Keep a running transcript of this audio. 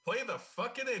the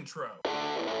fucking intro.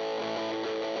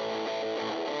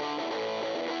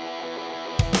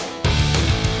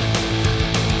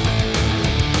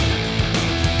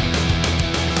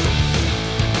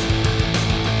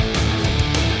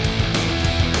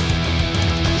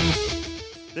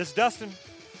 This is Dustin.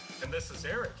 And this is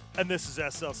Eric. And this is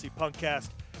SLC Punkcast.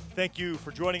 Thank you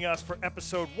for joining us for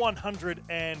episode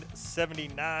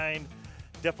 179.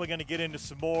 Definitely going to get into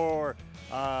some more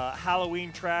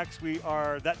Halloween tracks.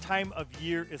 That time of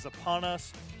year is upon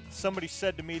us. Somebody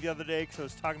said to me the other day, because I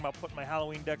was talking about putting my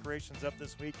Halloween decorations up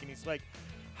this week, and he's like,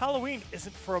 Halloween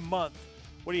isn't for a month.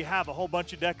 What do you have, a whole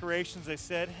bunch of decorations? I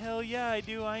said, hell yeah, I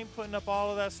do. I ain't putting up all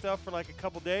of that stuff for like a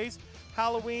couple days.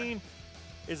 Halloween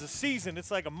is a season. It's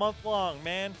like a month long,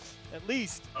 man. At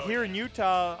least here in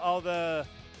Utah, all the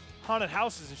haunted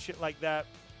houses and shit like that,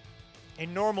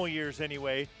 in normal years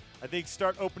anyway, I think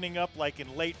start opening up like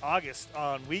in late August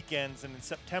on weekends, and in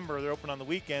September they're open on the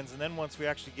weekends, and then once we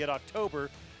actually get October,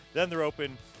 then they're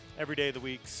open every day of the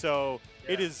week. So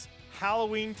It is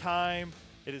Halloween time.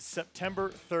 It is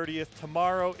September 30th.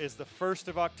 Tomorrow is the 1st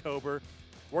of October.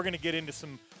 We're going to get into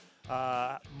some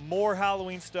more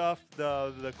Halloween stuff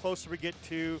the closer we get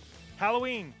to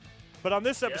Halloween. But on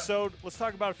this episode, let's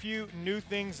talk about a few new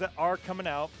things that are coming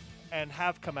out and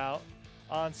have come out.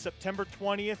 On September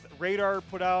 20th, Radar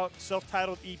put out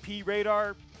self-titled EP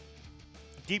Radar.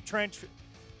 Deep Trench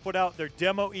put out their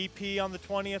demo EP on the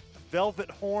 20th. Velvet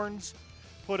Horns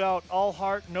put out All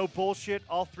Heart, No Bullshit.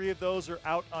 All three of those are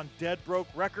out on Dead Broke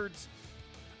Records.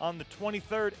 On the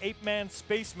 23rd, Ape Man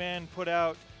Spaceman put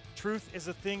out Truth is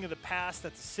a Thing of the Past.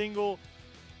 That's a single.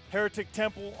 Heretic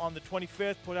Temple on the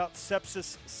 25th put out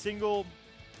Sepsis single.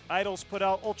 Idols put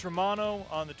out Ultramono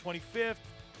on the 25th.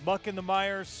 Muck and the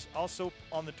Myers also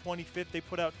on the 25th. They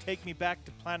put out Take Me Back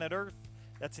to Planet Earth.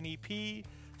 That's an EP.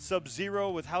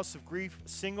 Sub-Zero with House of Grief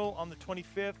single on the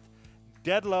 25th.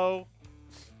 Dead Low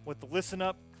with the Listen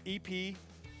Up EP.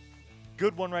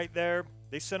 Good one right there.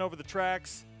 They sent over the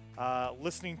tracks.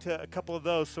 Listening to a couple of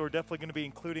those, so we're definitely going to be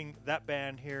including that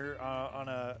band here on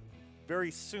a very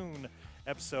soon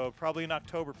episode, probably in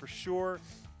October for sure.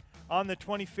 On the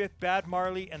 25th, Bad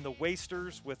Marley and the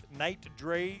Wasters with Night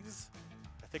Drays.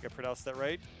 I think I pronounced that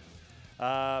right.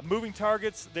 Moving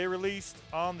Targets, they released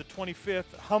on the 25th.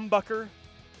 Humbucker.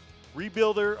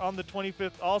 Rebuilder on the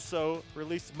 25th also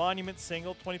released Monument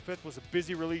single. 25th was a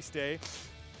busy release day.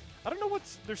 I don't know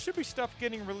there should be stuff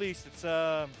getting released. It's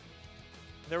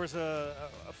there was a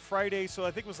Friday, so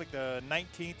I think it was like the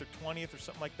 19th or 20th or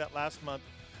something like that last month.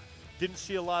 Didn't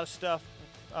see a lot of stuff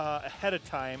ahead of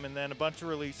time, and then a bunch of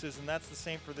releases, and that's the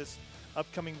same for this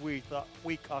upcoming week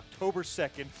October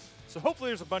 2nd. So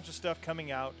hopefully there's a bunch of stuff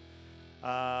coming out.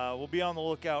 We'll be on the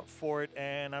lookout for it,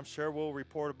 and I'm sure we'll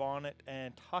report on it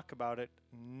and talk about it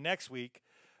next week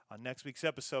on next week's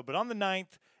episode. But on the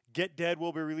 9th, Get Dead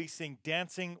will be releasing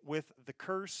Dancing with the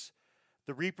Curse.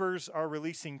 The Reapers are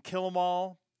releasing Kill 'Em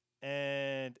All,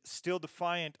 and Still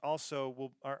Defiant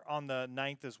also are on the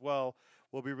 9th as well.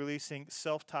 We'll be releasing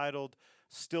self-titled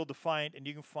Still Defiant, and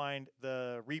you can find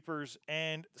the Reapers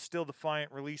and Still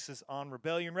Defiant releases on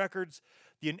Rebellion Records.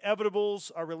 The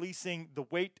Inevitables are releasing The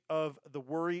Weight of the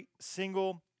Worry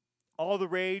single. All the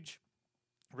Rage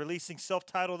releasing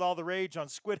self-titled All the Rage on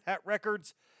Squid Hat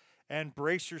Records. And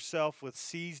Brace Yourself with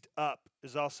Seized Up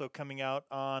is also coming out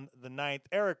on the 9th.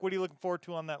 Eric, what are you looking forward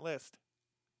to on that list?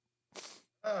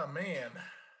 Oh, man.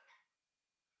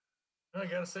 I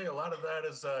got to say, a lot of that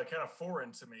is kind of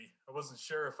foreign to me. I wasn't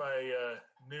sure if I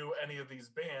knew any of these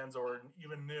bands or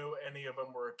even knew any of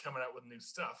them were coming out with new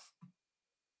stuff.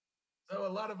 So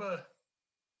a lot of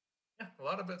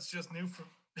it's just new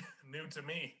to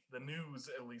me. The news,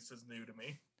 at least, is new to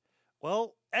me.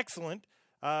 Well, excellent.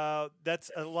 That's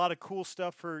a lot of cool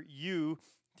stuff for you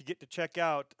to get to check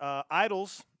out.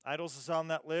 Idols is on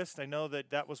that list. I know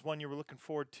that was one you were looking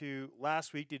forward to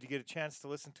last week. Did you get a chance to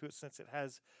listen to it since it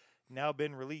has now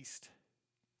been released?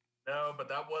 No, but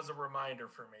that was a reminder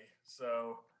for me.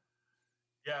 So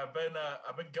yeah,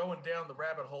 I've been going down the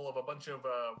rabbit hole of a bunch of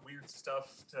weird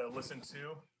stuff to listen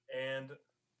to, and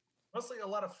mostly a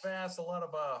lot of fast, a lot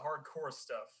of hardcore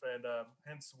stuff, and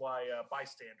hence why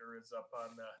Bystander is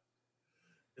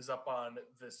up on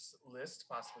this list,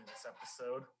 possibly this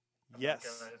episode. Yes.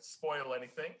 I'm not gonna spoil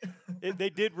anything. They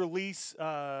did release,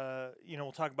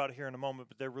 we'll talk about it here in a moment,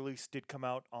 but their release did come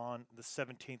out on the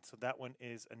 17th, so that one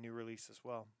is a new release as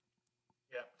well.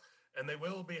 Yeah, and they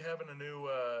will be having a new,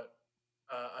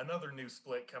 another new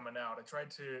split coming out.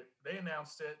 They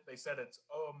announced it. They said it's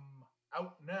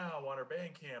out now on our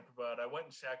Bandcamp, but I went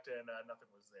and checked and nothing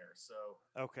was there. So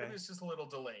okay, it was just a little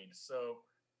delayed. So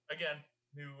again,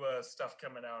 new stuff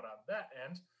coming out on that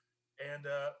end. And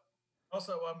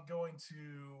Also, I'm going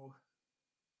to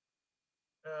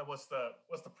what's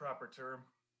the proper term?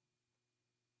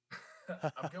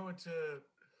 I'm going to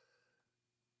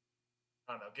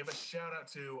I don't know, give a shout out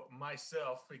to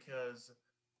myself because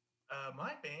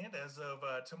my band, as of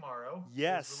tomorrow,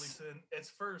 Yes. is releasing its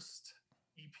first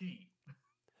EP.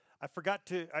 I forgot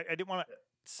to. I didn't want to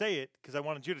say it because I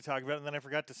wanted you to talk about it, and then I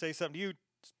forgot to say something to you.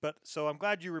 But so I'm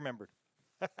glad you remembered.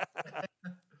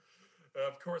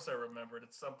 Of course, I remembered.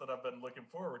 It's something I've been looking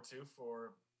forward to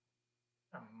for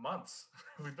months.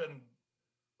 We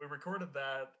recorded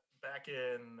that back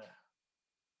in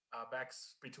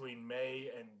between May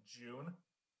and June.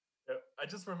 I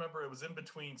just remember it was in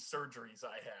between surgeries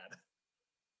I had,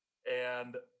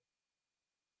 and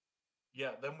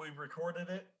yeah, then we recorded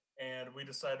it. And we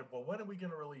decided, well, when are we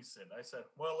going to release it? I said,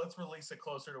 well, let's release it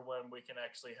closer to when we can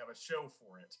actually have a show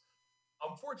for it.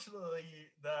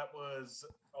 Unfortunately, that was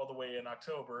all the way in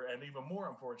October, and even more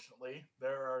unfortunately,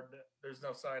 there's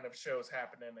no sign of shows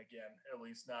happening again, at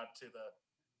least not to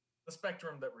the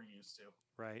spectrum that we're used to.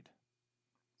 Right.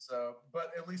 So,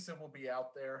 but at least it will be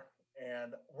out there,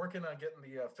 and working on getting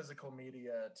the physical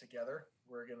media together.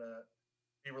 We're going to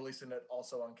be releasing it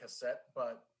also on cassette,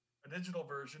 but a digital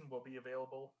version will be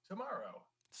available tomorrow.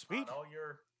 Sweet. On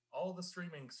all the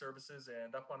streaming services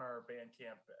and up on our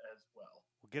Bandcamp as well.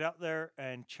 We'll get out there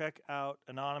and check out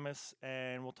Anonymous,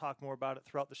 and we'll talk more about it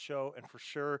throughout the show. And for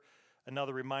sure,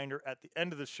 another reminder at the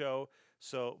end of the show.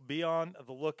 So be on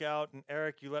the lookout. And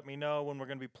Eric, you let me know when we're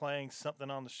going to be playing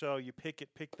something on the show. You pick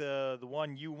the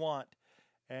one you want,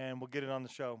 and we'll get it on the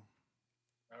show.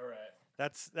 All right.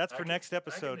 That's for next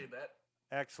episode. I can do that.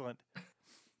 Excellent.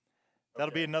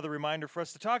 That'll be another reminder for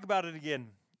us to talk about it again.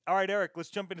 All right, Eric, let's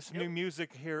jump into some new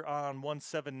music here on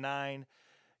 179.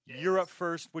 Yes. You're up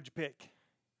first. What'd you pick?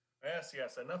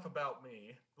 Yes. Enough about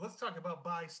me. Let's talk about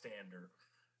Bystander.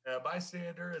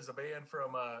 Bystander is a band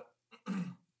from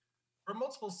from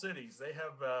multiple cities. They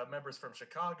have members from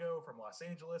Chicago, from Los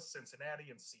Angeles, Cincinnati,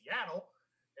 and Seattle.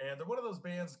 And they're one of those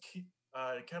bands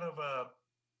kind of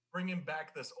bringing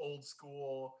back this old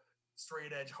school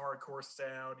straight edge hardcore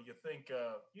sound. You think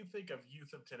of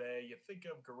Youth of Today, you think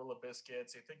of Gorilla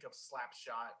Biscuits, you think of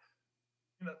Slapshot,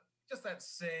 just that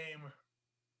same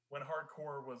when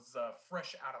hardcore was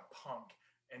fresh out of punk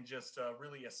and just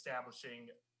really establishing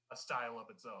a style of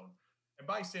its own. And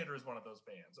Bystander is one of those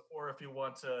bands. Or if you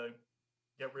want to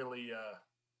get really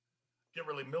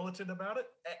militant about it,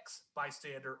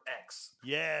 Bystander X.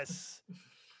 Yes.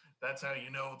 That's how you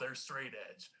know they're straight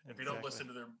edge. If you don't listen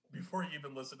to before you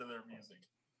even listen to their music.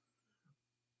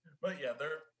 But yeah,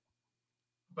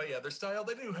 their style,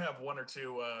 they do have one or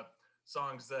two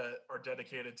songs that are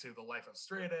dedicated to the life of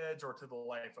straight edge or to the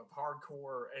life of hardcore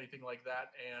or anything like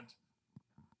that. And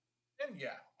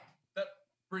yeah, that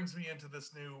brings me into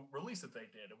this new release that they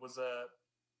did. It was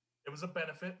a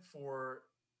benefit for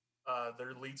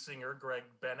their lead singer, Greg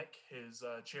Bennick, his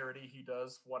charity he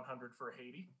does, 100 for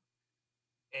Haiti.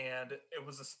 And it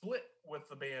was a split with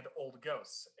the band Old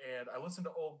Ghosts. And I listened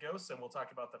to Old Ghosts, and we'll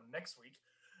talk about them next week.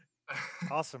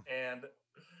 Awesome. And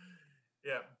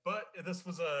yeah, but this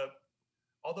was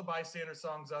all the Bystander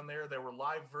songs on there. There were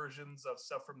live versions of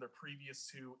stuff from their previous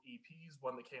two EPs,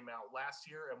 one that came out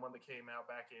last year and one that came out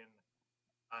back in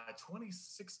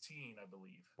 2016, I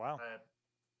believe. Wow.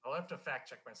 I'll have to fact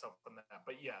check myself on that.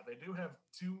 But yeah, they do have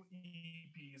two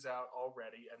EPs out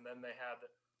already. And then they had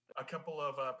a couple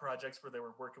of projects where they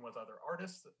were working with other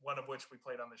artists, one of which we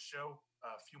played on the show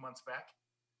a few months back.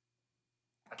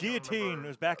 Guillotine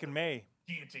was back in May.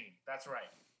 Guillotine, that's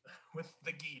right, with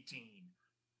the Guillotine.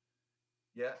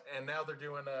 Yeah, and now they're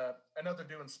doing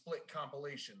split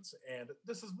compilations, and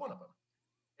this is one of them.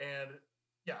 And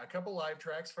yeah, a couple live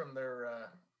tracks from their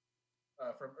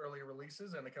from earlier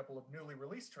releases, and a couple of newly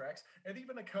released tracks, and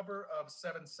even a cover of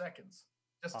 7 Seconds,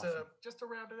 just to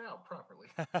round it out properly.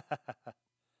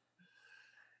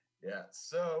 Yeah,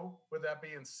 so with that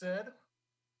being said,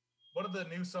 one of the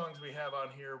new songs we have on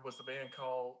here was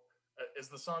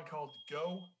the song called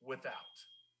Go Without.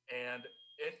 And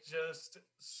it just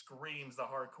screams the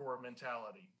hardcore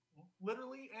mentality,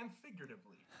 literally and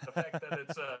figuratively. The fact that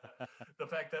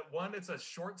it's a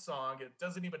short song, it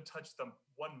doesn't even touch the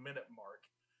 1 minute mark.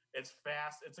 It's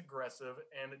fast, it's aggressive,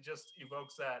 and it just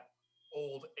evokes that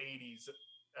old 80s,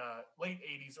 late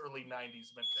 80s, early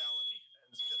 90s mentality. And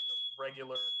it's just a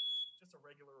regular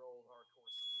old hardcore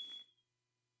song.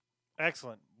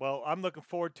 Excellent. Well, I'm looking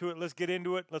forward to it. Let's get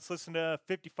into it. Let's listen to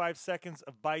 55 seconds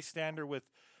of Bystander with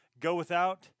Go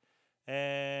Without,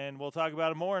 and we'll talk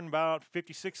about it more in about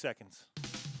 56 seconds.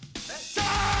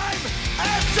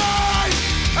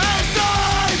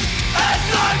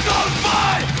 Time goes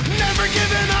by, never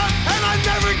giving up, and I'm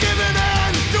never giving up.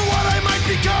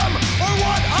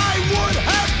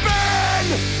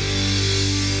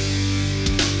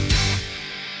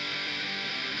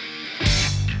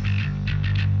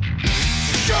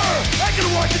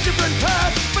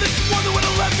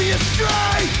 me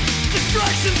astray.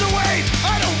 Distractions await,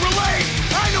 I don't relate.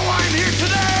 I know I'm here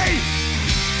today.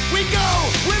 We go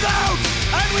without,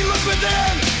 and we look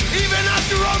within. Even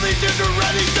after all these years we're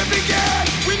ready to begin.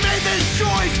 We made this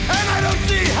choice, and I don't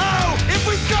see how. If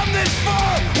we've come this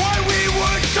far, why we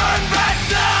would turn back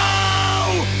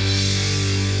now.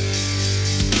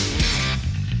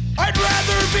 I'd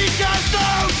rather be cast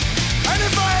out. And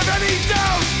if I have any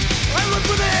doubt, I look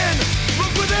within,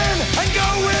 and go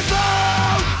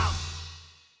without.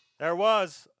 There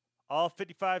was all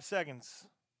 55 seconds.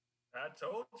 I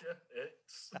told you,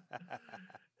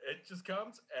 it just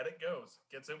comes and it goes.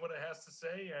 Gets in what it has to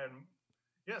say, and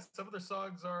yes, some of their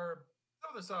songs are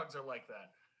like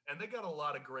that. And they got a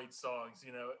lot of great songs.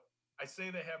 You know, I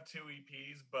say they have 2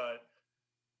 EPs, but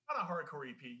on a hardcore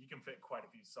EP, you can fit quite a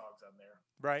few songs on there.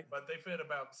 Right. But they fit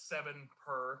about 7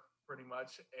 per, pretty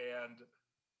much, and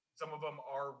some of them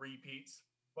are repeats.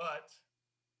 But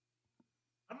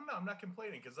I don't know. I'm not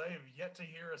complaining because I have yet to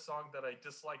hear a song that I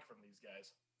dislike from these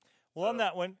guys. Well, on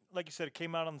that one, like you said, it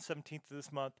came out on the 17th of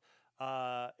this month.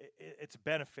 It's a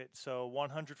benefit. So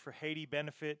 100 for Haiti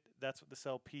benefit. That's what this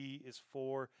LP is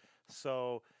for.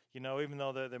 So, you know, even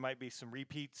though there might be some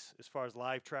repeats as far as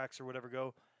live tracks or whatever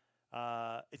go,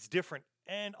 it's different.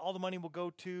 And all the money will go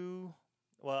to,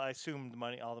 well, I assume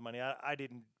all the money. I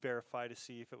didn't verify to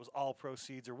see if it was all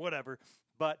proceeds or whatever.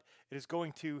 But it is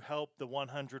going to help the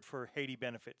 100 for Haiti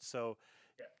benefit. So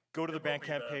go to the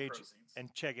Bandcamp page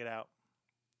and check it out.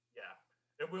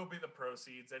 It will be the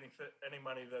proceeds. Any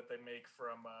money that they make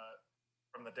from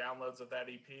the downloads of that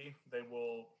EP, they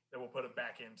will put it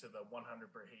back into the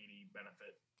 100 per Haiti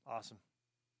benefit. Awesome.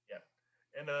 Yeah,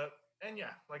 and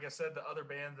yeah, like I said, the other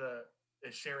band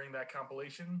is sharing that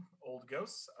compilation, Old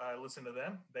Ghosts. I listen to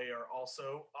them. They are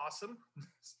also awesome.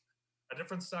 A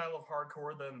different style of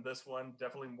hardcore than this one.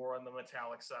 Definitely more on the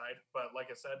metallic side. But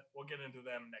like I said, we'll get into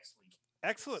them next week.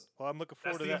 Excellent. Well, I'm looking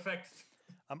forward to that. Effect.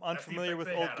 I'm unfamiliar with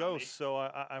Old Ghosts, so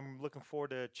I'm looking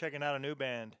forward to checking out a new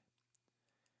band.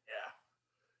 Yeah.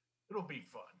 It'll be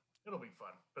fun.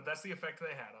 But that's the effect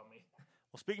they had on me.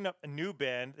 Well, speaking of a new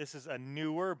band, this is a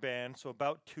newer band. So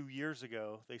about 2 years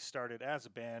ago, they started as a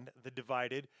band, The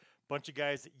Divided. Bunch of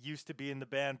guys that used to be in the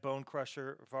band Bone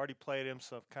Crusher. I've already played him,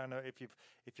 so kind of if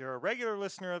you're a regular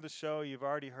listener of the show, you've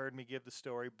already heard me give the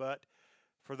story. But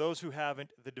for those who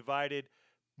haven't, The Divided,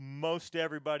 most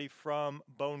everybody from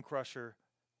Bone Crusher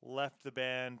left the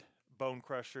band Bone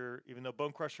Crusher, even though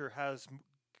Bone Crusher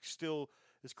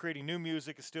is creating new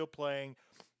music, is still playing.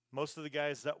 Most of the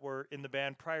guys that were in the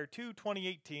band prior to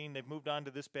 2018, they've moved on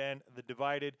to this band, The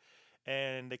Divided,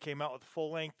 and they came out with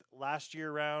full length last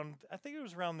year around, I think it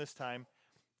was around this time,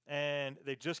 and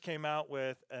they just came out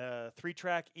with a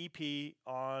 3-track EP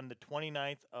on the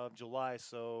 29th of July,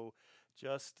 so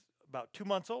just about 2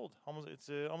 months old. It's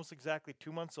almost exactly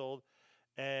 2 months old.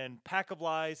 And Pack of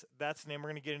Lies, that's the name. We're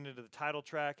going to get into the title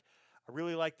track. I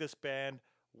really like this band.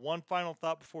 One final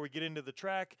thought before we get into the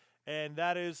track, and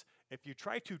that is if you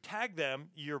try to tag them,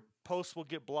 your post will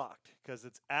get blocked because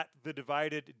it's at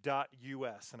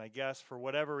thedivided.us. And I guess for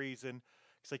whatever reason,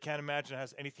 because I can't imagine it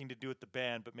has anything to do with the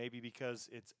band, but maybe because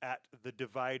it's at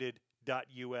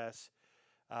thedivided.us,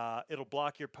 it'll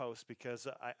block your post because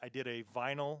I did a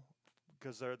vinyl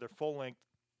because they're full length.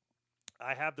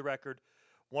 I have the record.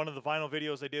 One of the vinyl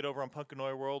videos I did over on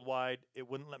Punkanoi Worldwide, it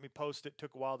wouldn't let me post it.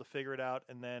 Took a while to figure it out,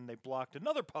 and then they blocked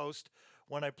another post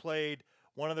when I played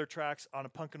one of their tracks on a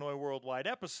Punkanoi Worldwide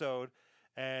episode,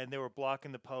 and they were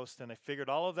blocking the post, and I figured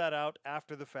all of that out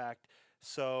after the fact.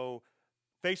 So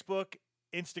Facebook,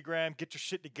 Instagram, get your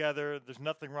shit together. There's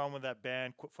nothing wrong with that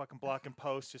band. Quit fucking blocking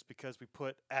posts just because we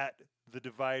put at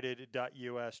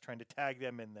thedivided.us trying to tag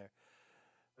them in there.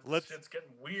 This shit's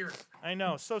getting weird. I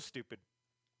know, so stupid.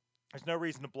 There's no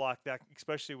reason to block that,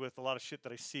 especially with a lot of shit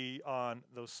that I see on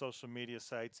those social media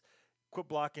sites. Quit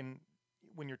blocking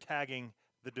when you're tagging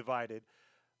The Divided.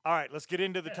 All right, let's get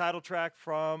into the title track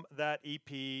from that EP.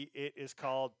 It is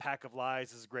called Pack of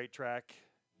Lies. This is a great track.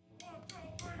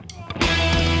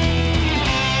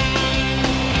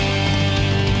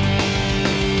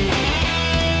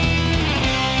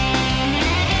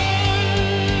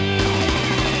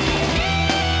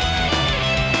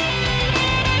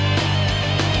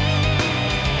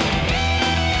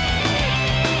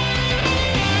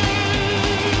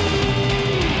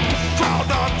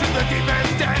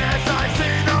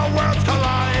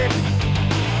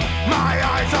 My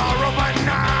eyes are open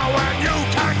now and you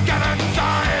can't get inside.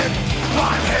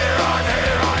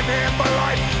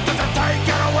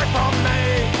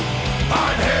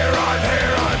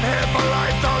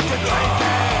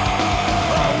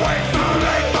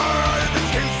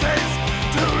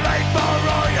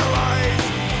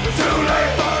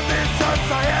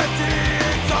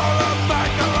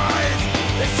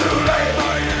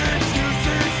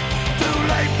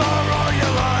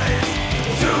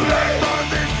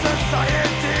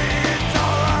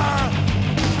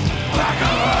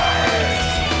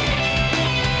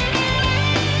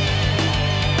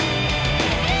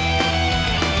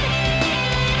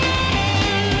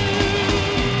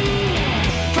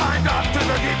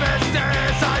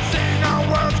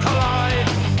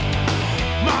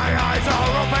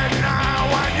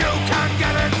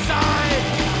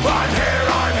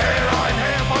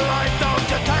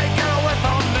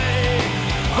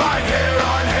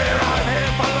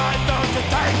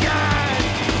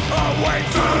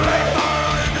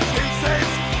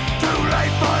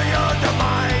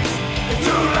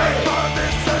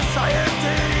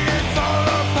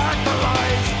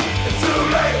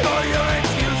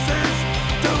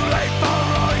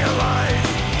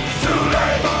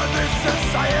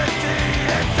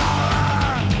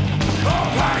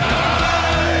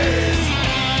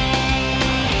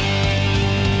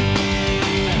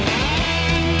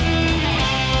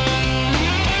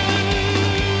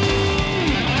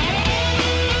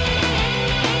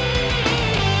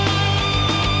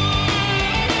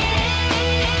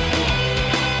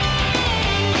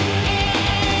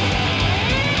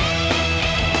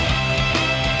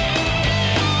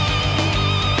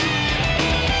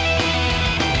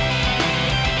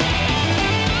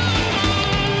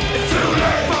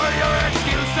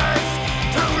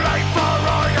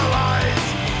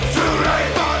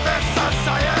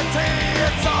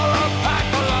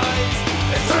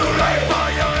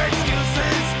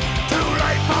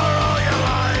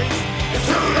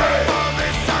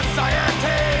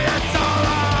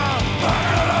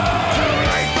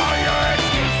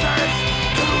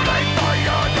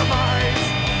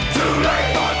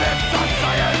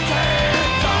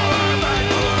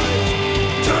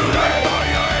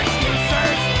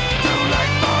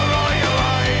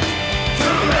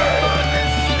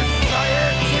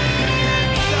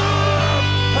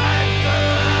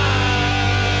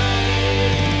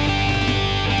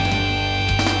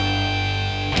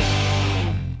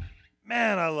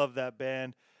 love that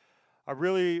band. A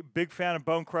really big fan of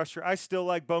Bone Crusher. I still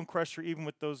like Bone Crusher even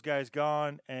with those guys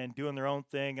gone and doing their own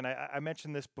thing. And I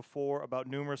mentioned this before about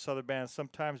numerous other bands.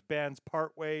 Sometimes bands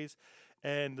part ways,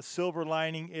 and the silver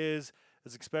lining is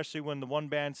especially when the one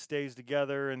band stays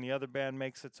together and the other band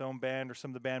makes its own band, or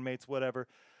some of the bandmates, whatever,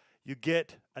 you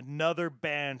get another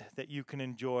band that you can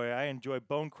enjoy. I enjoy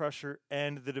Bone Crusher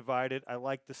and The Divided. I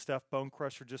like the stuff Bone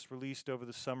Crusher just released over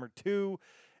the summer too,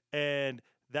 and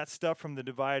that stuff from The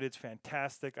Divided is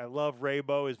fantastic. I love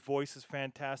Raybo. His voice is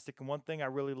fantastic. And one thing I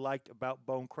really liked about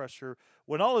Bone Crusher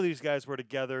when all of these guys were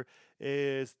together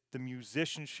is the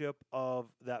musicianship of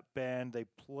that band. They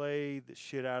play the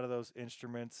shit out of those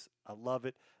instruments. I love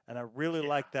it. And I really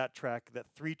like that track. That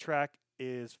 3-track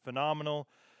is phenomenal.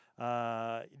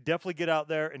 Definitely get out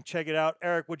there and check it out.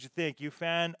 Eric, what'd you think? You a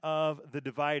fan of The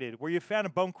Divided? Were you a fan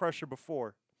of Bone Crusher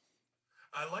before?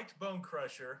 I liked Bone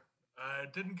Crusher. I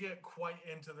didn't get quite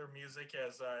into their music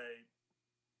as I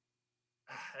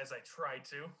tried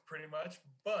to, pretty much.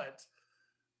 But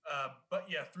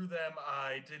yeah, through them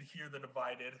I did hear The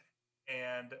Divided,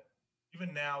 and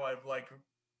even now I've like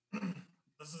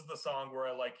this is the song where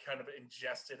I like kind of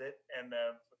ingested it and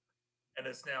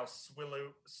it's now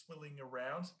swilling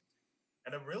around.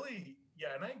 And it really,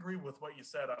 and I agree with what you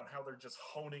said on how they're just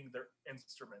honing their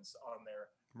instruments on there.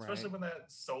 Right. Especially when that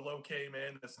solo came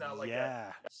in. It's not like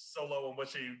a solo in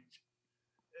which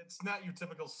it's not your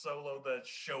typical solo that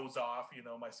shows off,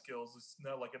 my skills. It's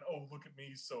not like an, oh, look at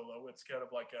me solo. It's kind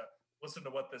of like a, listen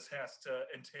to what this has to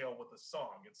entail with the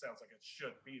song. It sounds like it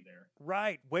should be there.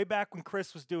 Right. Way back when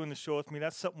Chris was doing the show with me,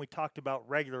 that's something we talked about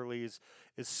regularly is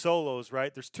solos,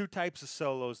 right? There's 2 types of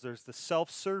solos. There's the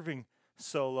self-serving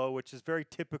solo, which is very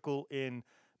typical in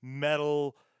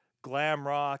metal, glam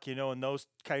rock, and those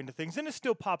kind of things. And it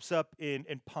still pops up in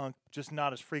punk, just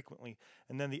not as frequently.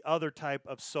 And then the other type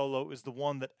of solo is the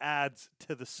one that adds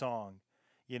to the song.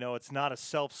 It's not a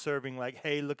self-serving like,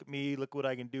 hey, look at me, look what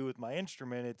I can do with my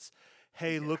instrument. It's,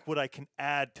 hey, look what I can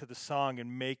add to the song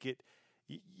and make it,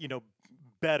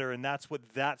 better. And that's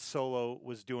what that solo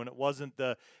was doing. It wasn't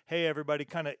the, hey, everybody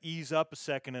kind of ease up a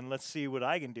second and let's see what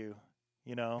I can do,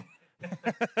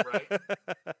 Right.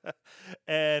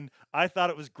 And I thought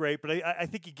it was great, but I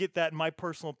think you get that, in my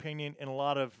personal opinion, in a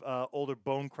lot of older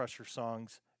Bone Crusher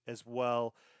songs as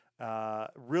well.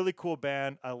 Really cool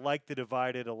band. I like The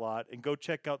Divided a lot. And go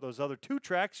check out those other 2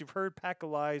 tracks. You've heard Pack of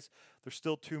Lies. There's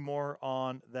still 2 more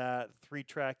on that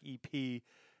 3-track EP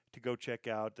to go check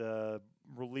out.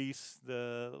 Release,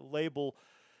 the label.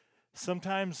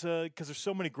 Sometimes, because there's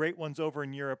so many great ones over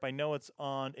in Europe, I know it's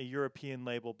on a European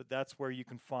label, but that's where you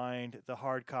can find the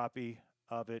hard copy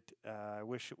of it. I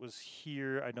wish it was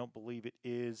here. I don't believe it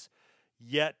is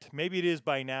yet. Maybe it is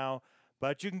by now,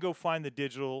 but you can go find the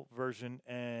digital version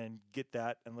and get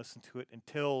that and listen to it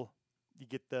until you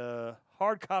get the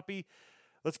hard copy.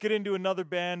 Let's get into another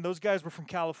band. Those guys were from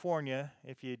California.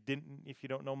 If you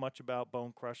don't know much about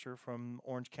Bone Crusher, from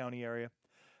Orange County area.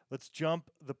 Let's jump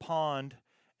the pond.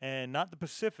 And not the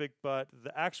Pacific, but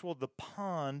the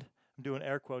pond, I'm doing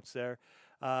air quotes there,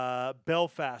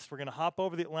 Belfast. We're going to hop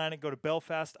over the Atlantic, go to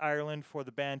Belfast, Ireland for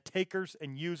the band Takers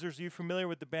and Users. Are you familiar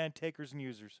with the band Takers and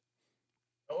Users?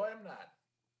 Oh, I'm not.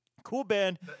 Cool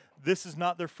band. This is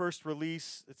not their first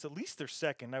release. It's at least their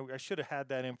second. I should have had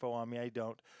that info on me. I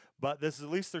don't. But this is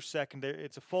at least their second.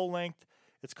 It's a full length.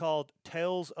 It's called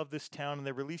Tales of This Town, and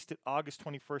they released it August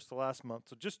 21st of last month,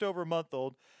 so just over a month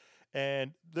old.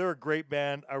 And they're a great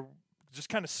band. I just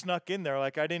kind of snuck in there.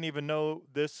 Like, I didn't even know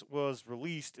this was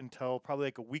released until probably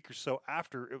like a week or so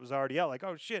after it was already out. Like,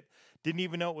 oh, shit. Didn't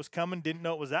even know it was coming. Didn't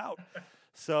know it was out.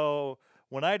 So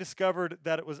when I discovered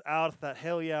that it was out, I thought,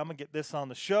 hell yeah, I'm going to get this on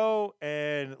the show.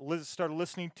 And started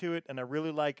listening to it, and I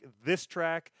really like this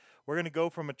track. We're going to go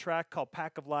from a track called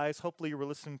Pack of Lies. Hopefully you were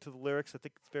listening to the lyrics. I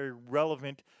think it's very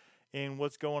relevant in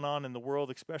what's going on in the world,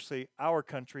 especially our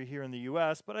country here in the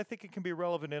U.S., but I think it can be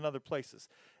relevant in other places.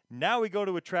 Now we go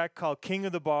to a track called King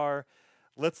of the Bar.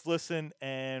 Let's listen,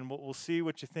 and we'll see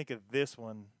what you think of this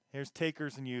one. Here's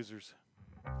Takers and Users.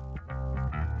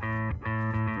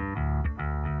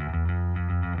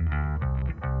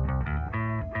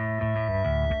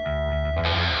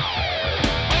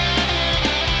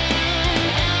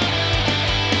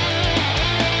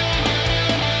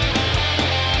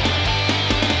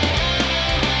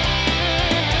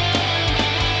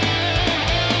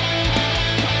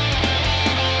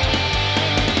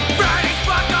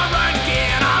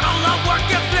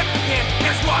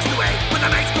 Washed away with a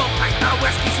nice cold pint of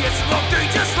whiskey's here slow.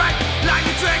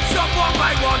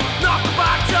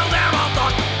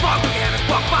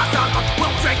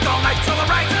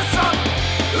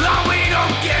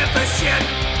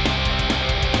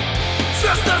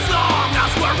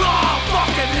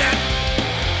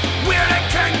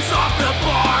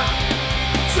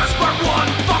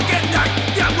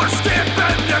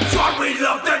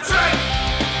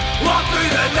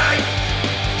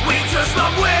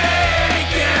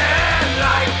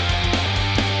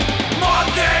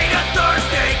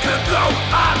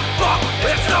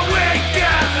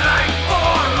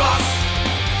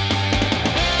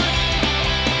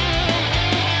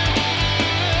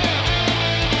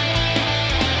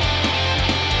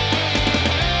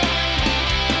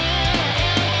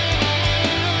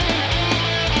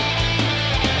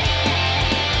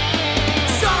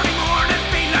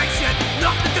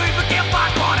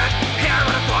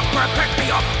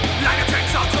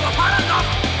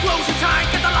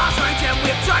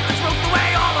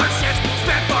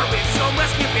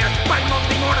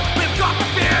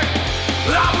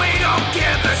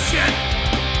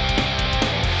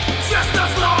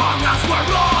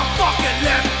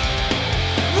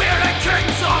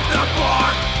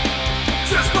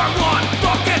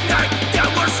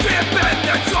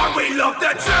 love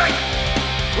the drink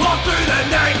all through the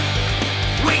night.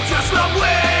 We just love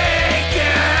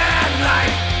weekend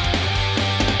life.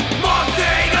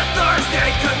 Monday to Thursday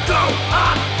can go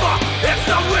on, fuck. It's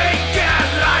the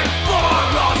weekend life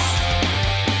for us.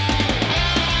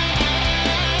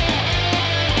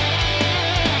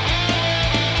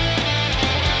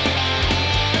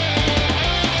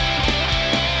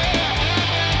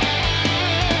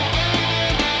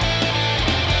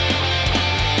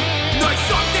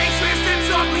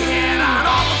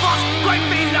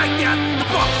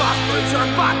 Our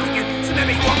pocket, so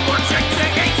maybe one more drink to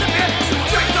ease a bit. So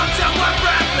we'll drink until we're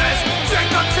breathless,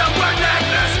 drink until we're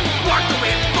legless. Work the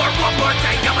wind for one more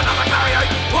day of another carry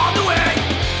out all the way.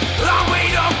 And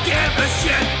we don't give a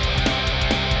shit,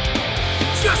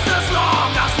 just as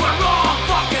long as we're all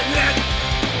fucking lit.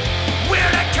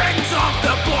 We're the kings of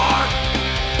the bar,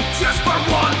 just for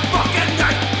one fucking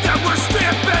night. Then we're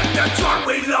stripping the jar.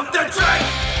 We love the drink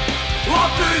all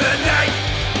through the night.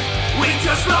 We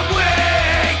just love weekend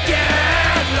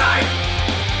life.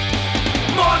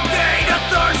 Monday to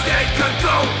Thursday could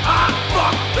go on,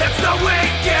 fuck. It's the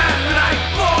weekend life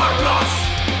for us.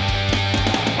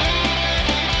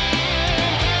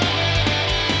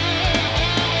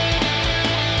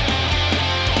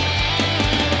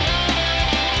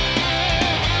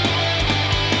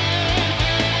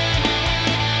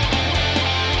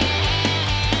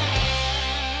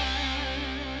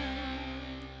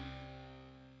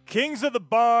 Kings of the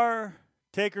Bar,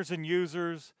 Takers and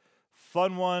Users.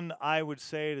 Fun one, I would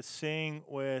say, to sing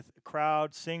with a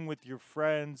crowd, sing with your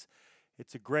friends.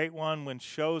 It's a great one when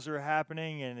shows are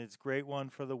happening, and it's a great one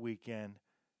for the weekend.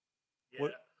 Yeah.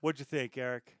 What'd you think,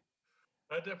 Eric?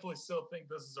 I definitely still think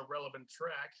this is a relevant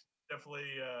track. Definitely,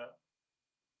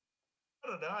 I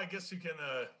don't know. I guess it can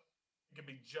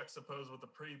be juxtaposed with the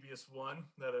previous one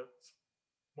that it's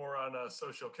more on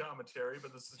social commentary,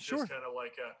 but this is just kind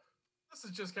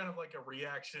of like a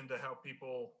reaction to how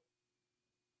people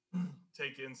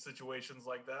take in situations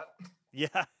like that.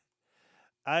 Yeah,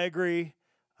 I agree.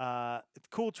 It's a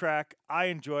cool track. I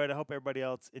enjoyed it. I hope everybody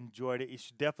else enjoyed it. You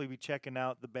should definitely be checking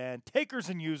out the band Takers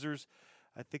and Users.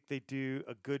 I think they do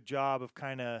a good job of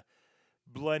kind of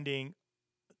blending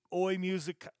oi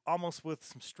music almost with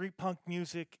some street punk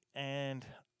music, and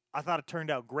I thought it turned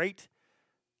out great.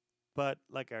 But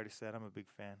like I already said, I'm a big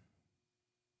fan.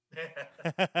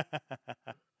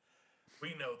 We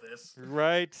know this.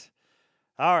 Right.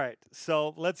 All right.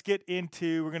 So let's get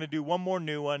into, we're going to do one more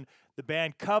new one. The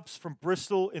band Cups from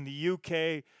Bristol in the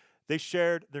UK. They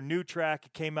shared their new track.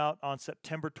 It came out on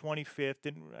September 25th.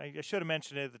 And I should have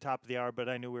mentioned it at the top of the hour, but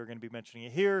I knew we were going to be mentioning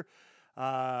it here.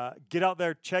 Get out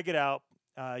there, check it out.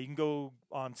 You can go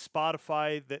on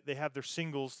Spotify. They have their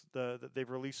singles that they've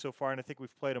released so far, and I think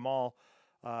we've played them all.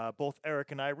 Both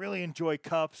Eric and I really enjoy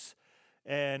Cups.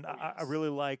 And I really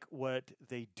like what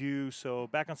they do. So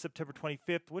back on September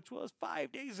 25th, which was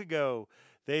 5 days ago,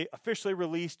 they officially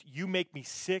released You Make Me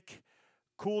Sick.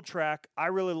 Cool track. I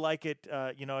really like it.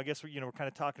 I guess we're kind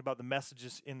of talking about the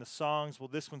messages in the songs. Well,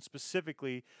 this one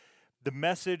specifically, their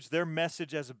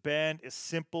message as a band is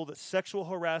simple, that sexual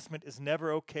harassment is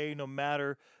never okay no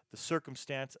matter the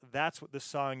circumstance. That's what this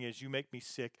song is, You Make Me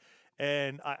Sick.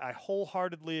 And I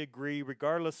wholeheartily agree,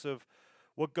 regardless of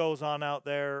what goes on out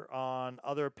there on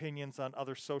other opinions on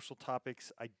other social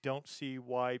topics. I don't see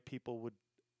why people would,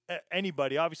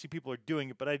 anybody, obviously people are doing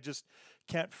it, but I just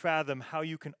can't fathom how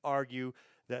you can argue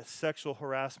that sexual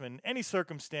harassment in any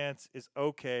circumstance is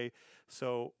okay.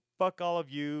 So fuck all of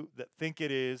you that think it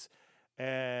is.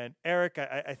 And Eric,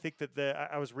 I think that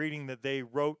I was reading that they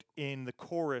wrote in the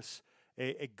chorus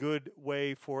a good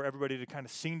way for everybody to kind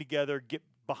of sing together, get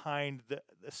behind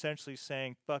essentially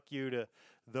saying fuck you to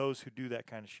those who do that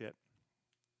kind of shit.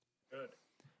 Good.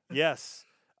 Yes,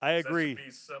 I agree. That should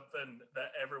be something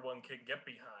that everyone can get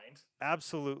behind.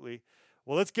 Absolutely.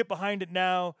 Well, let's get behind it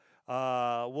now.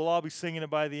 We'll all be singing it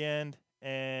by the end.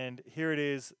 And here it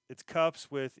is. It's Cups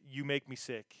with You Make Me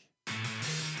Sick.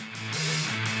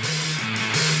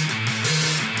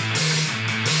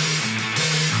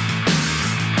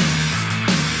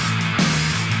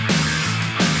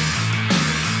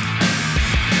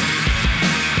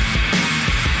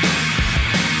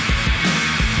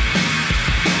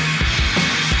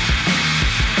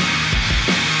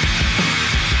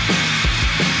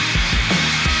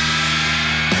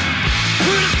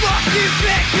 You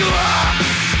pick you up,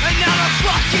 and now the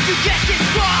fuck did you get this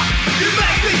far? You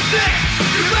make me sick,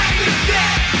 you make me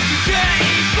sick. You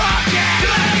dirty fucking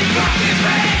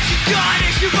bitch. She's got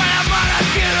an issue, but I'm gonna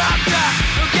get up there.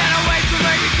 Don't get away from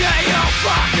her, you dirty old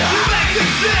fucker. You make me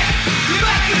sick, you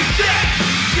make me sick.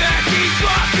 Dirty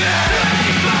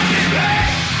fucking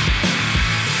bitch.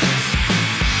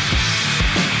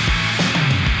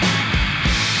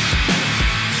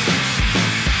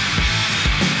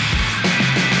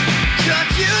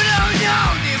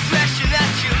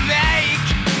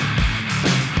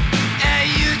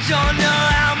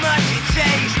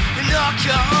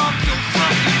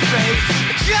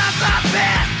 tried my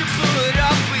best to put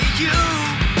up with you.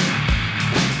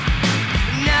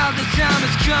 Now the time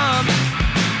has come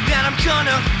that I'm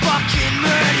gonna fucking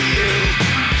murder you.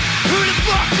 Who the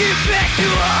fuck do you think you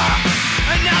are?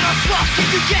 And how the fuck did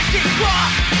you get this far?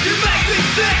 You make me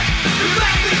sick, you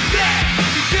make me sick.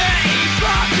 You dirty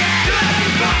fucking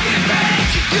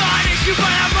bitch. She's gone and she but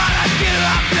I'm on, I still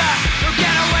up there. Don't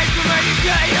get away from her, you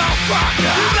dirty old fucker.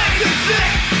 You make me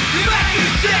sick, you make me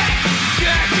sick.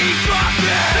 Dirty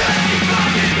fucking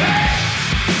bitch.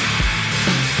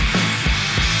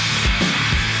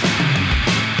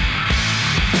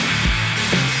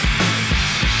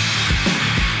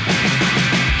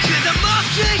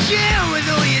 You with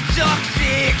all your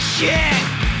toxic shit,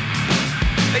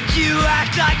 and you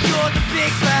act like you're the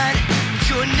big man, but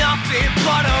you're nothing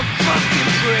but a fucking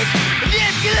prick.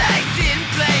 Manipulating,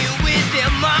 playing with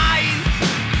their minds.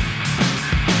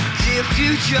 Dear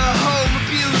future home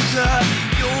abuser,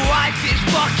 your wife is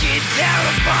fucking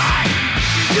terrified.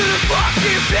 You the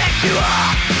fucking bitch you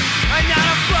are, and how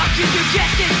the fuck did you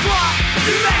get this far?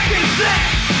 You make me sick,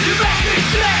 you make me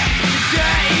sick.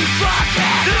 Dirty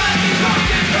fucking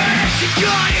bitch. She's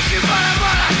gone and she but I'm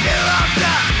on, I still love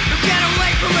her. Don't get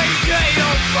away from me, you dirty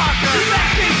old fucker. You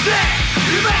make me sick,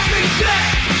 you make me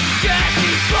sick.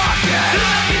 Dirty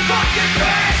fucking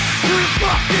bitch. Who the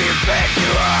fuck do you think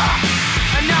you are?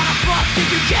 And how the fuck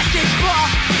did you get this far?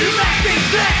 You make me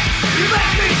sick, you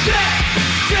make me sick.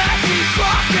 Dirty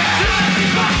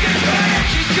fucking bitch.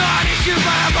 She's gone and she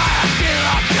but I'm on, I still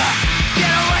love her.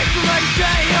 Get away from me, you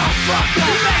dirty old fucker.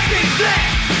 You make me sick,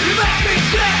 you make me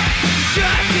sick.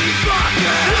 Dirty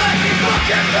fucking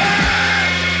bitch.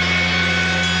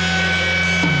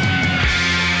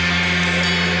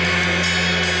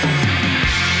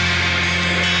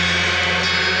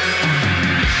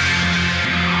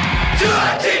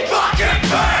 Dirty fucking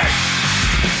bitch.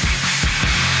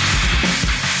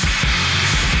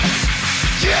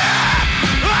 Yeah.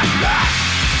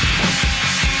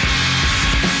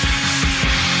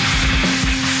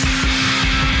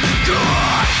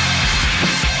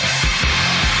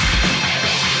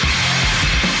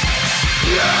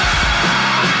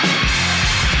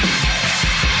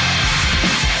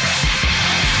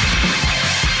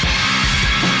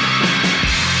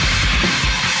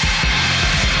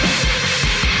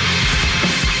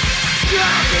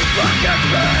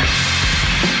 God.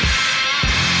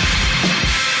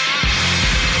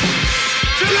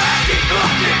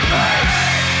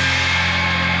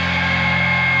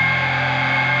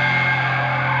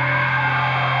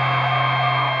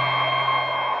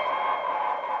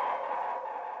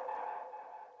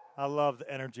 I love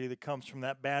the energy that comes from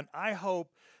that band. I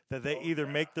hope that they either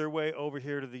make their way over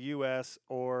here to the U.S.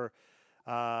 or,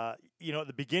 at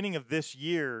the beginning of this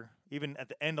year, even at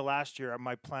the end of last year,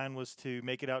 my plan was to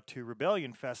make it out to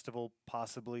Rebellion Festival,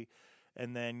 possibly.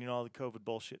 And then, all the COVID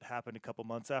bullshit happened a couple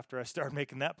months after I started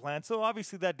making that plan. So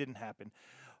obviously that didn't happen.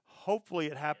 Hopefully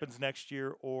it happens next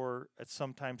year or at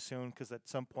some time soon, because at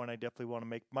some point I definitely want to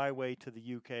make my way to the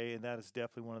UK, and that is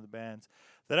definitely one of the bands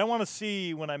that I want to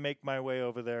see when I make my way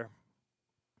over there.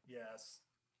 Yes.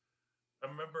 I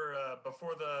remember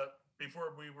before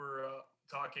we were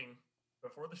talking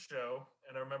before the show,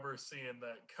 and I remember seeing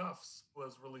that Cuffs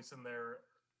was releasing their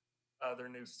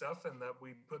new stuff, and that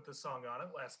we put the song on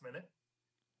it last minute.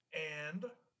 And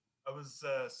I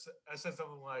said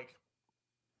something like,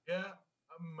 "Yeah,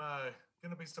 I'm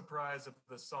gonna be surprised if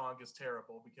the song is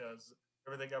terrible, because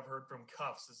everything I've heard from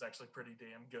Cuffs is actually pretty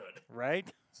damn good."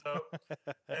 Right? So,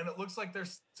 and it looks like they're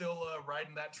still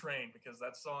riding that train, because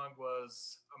that song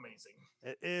was amazing.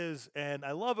 It is, and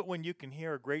I love it when you can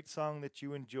hear a great song that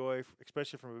you enjoy,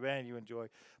 especially from a band you enjoy,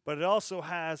 but it also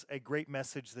has a great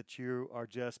message that you are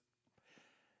just,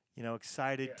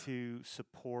 excited to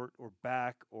support or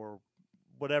back or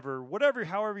whatever,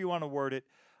 however you want to word it.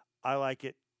 I like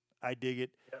it. I dig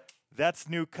it. Yep. That's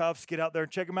new Cuffs. Get out there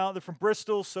and check them out. They're from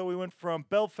Bristol, so we went from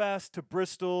Belfast to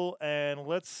Bristol, and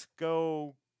let's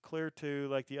go clear to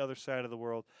like the other side of the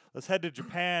world. Let's head to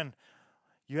Japan.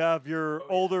 You have your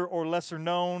older or lesser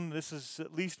known. This is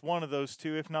at least one of those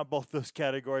two, if not both those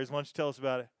categories. Why don't you tell us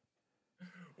about it?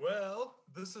 Well,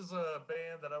 this is a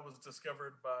band that was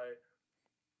discovered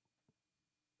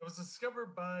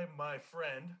by my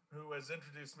friend, who has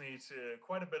introduced me to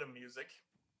quite a bit of music,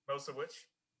 most of which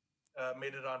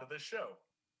made it onto this show.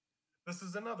 This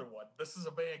is another one. This is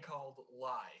a band called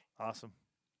Lie. Awesome.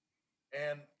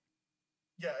 And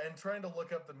trying to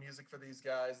look up the music for these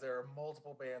guys, there are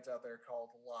multiple bands out there called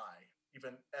Lie,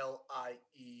 even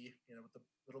L-I-E, with the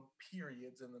little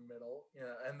periods in the middle,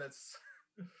 and that's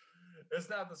it's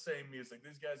not the same music.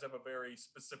 These guys have a very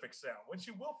specific sound, which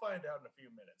you will find out in a few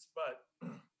minutes. But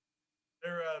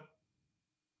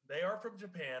They are from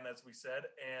Japan, as we said,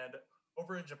 and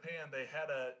over in Japan they had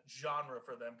a genre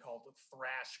for them called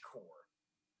thrashcore.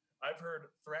 I've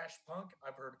heard thrash punk,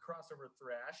 I've heard crossover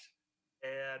thrash,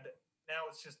 and now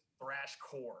it's just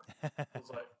thrashcore. I was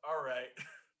like, all right,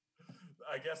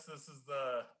 I guess this is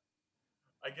their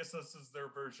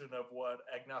version of what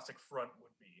Agnostic Front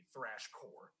would be,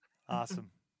 thrashcore. Awesome.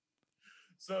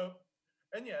 So,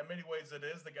 and yeah, in many ways it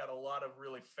is. They got a lot of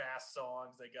really fast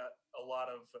songs. They got a lot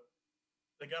of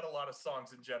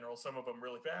songs in general. Some of them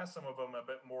really fast, some of them a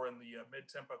bit more in the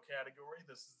mid-tempo category.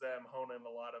 This is them honing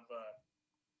a lot of the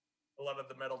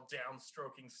metal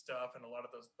downstroking stuff and a lot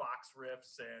of those box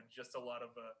riffs and just a lot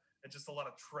of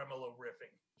tremolo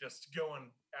riffing, just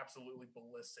going absolutely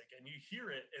ballistic. And you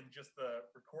hear it in just the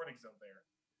recordings of there.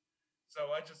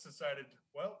 So I just decided,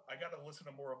 well, I got to listen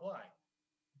to more of Lie.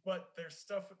 But their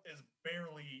stuff is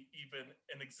barely even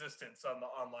in existence on the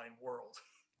online world.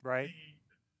 Right.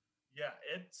 Yeah,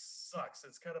 it sucks.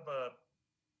 It's kind of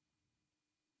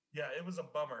it was a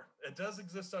bummer. It does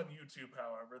exist on YouTube,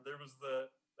 however. That was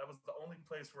the only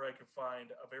place where I could find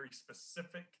a very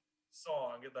specific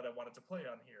song that I wanted to play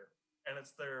on here. And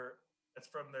it's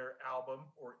from their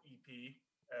album or EP,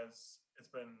 as this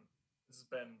has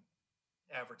been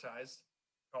advertised,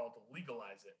 called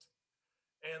Legalize It.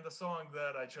 And the song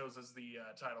that I chose as the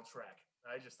title track.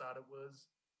 I just thought it was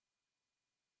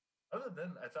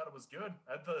good.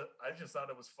 I just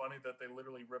thought it was funny that they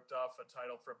literally ripped off a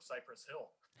title from Cypress Hill.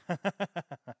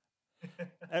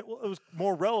 It was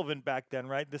more relevant back then,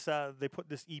 right? They put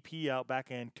this EP out back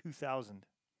in 2000.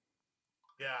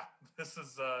 Yeah, this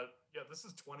is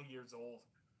 20 years old.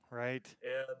 Right.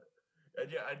 And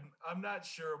yeah, I'm not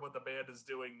sure what the band is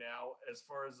doing now. As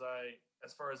far as I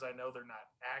know, they're not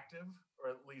active, or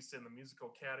at least in the musical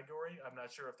category. I'm not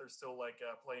sure if they're still like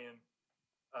playing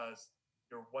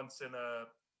your once in a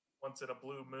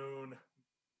blue moon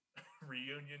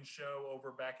reunion show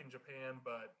over back in Japan,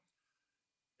 but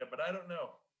I don't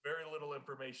know. Very little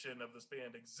information of this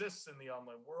band exists in the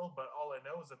online world, but all I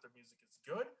know is that their music is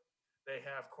good. They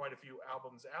have quite a few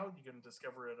albums out. You can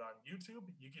discover it on YouTube.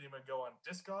 You can even go on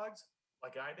Discogs,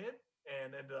 like I did,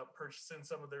 and ended up purchasing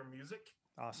some of their music.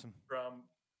 Awesome. From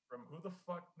who the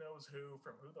fuck knows who,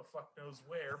 from who the fuck knows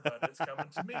where, but it's coming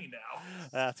to me now.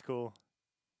 That's cool.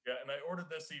 Yeah, and I ordered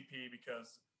this EP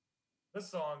because this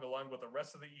song, along with the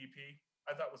rest of the EP,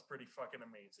 I thought was pretty fucking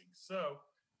amazing. So,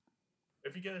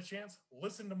 if you get a chance,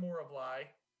 listen to more of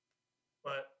Lie.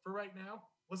 But for right now,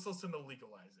 let's listen to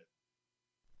Legalize It.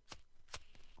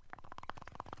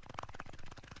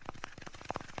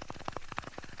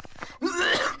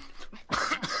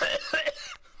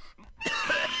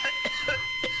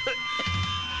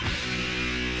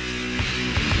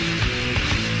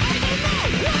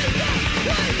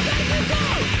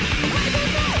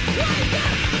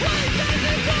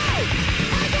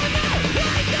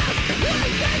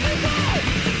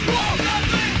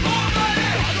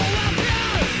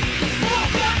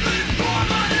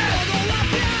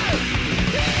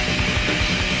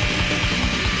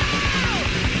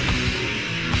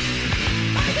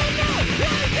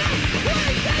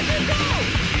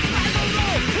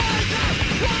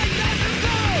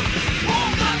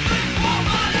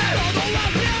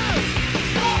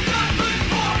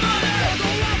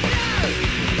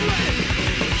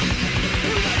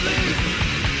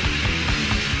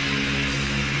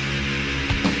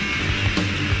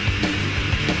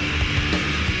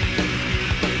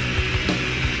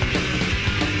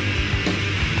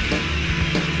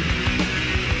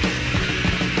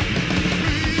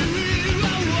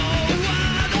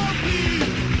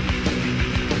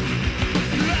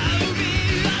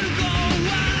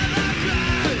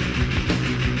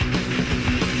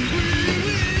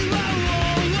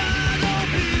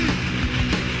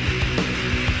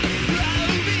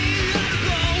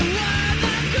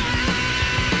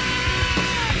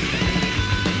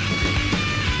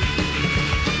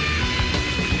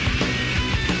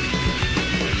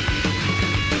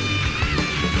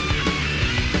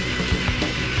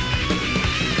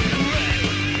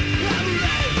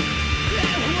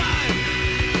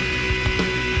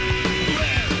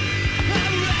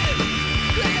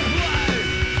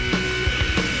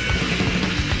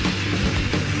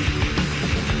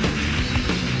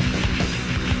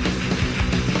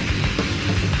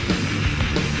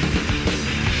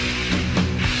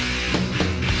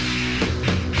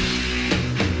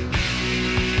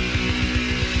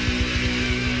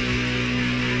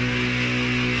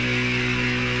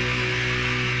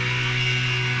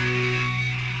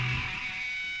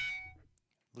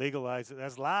 Legalize It.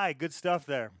 That's Lie. Good stuff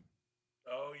there.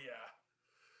 Oh yeah,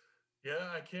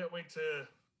 yeah. I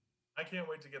I can't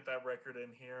wait to get that record in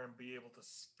here and be able to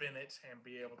spin it and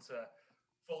be able to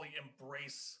fully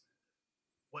embrace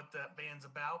what that band's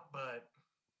about. But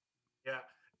yeah,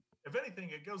 if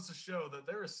anything, it goes to show that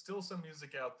there is still some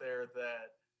music out there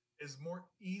that is more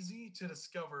easy to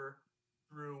discover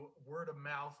through word of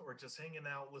mouth or just hanging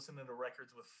out, listening to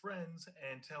records with friends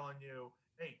and telling you,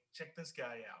 hey, check this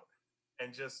guy out.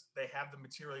 And just they have the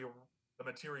material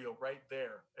right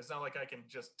there. It's not like I can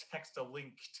just text a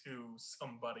link to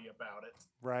somebody about it.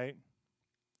 Right.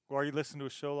 Or you listen to a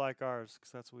show like ours,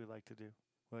 because that's what we like to do.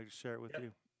 We like to share it with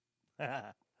you.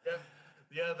 Yeah,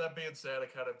 that being said, I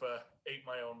kind of ate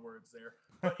my own words there.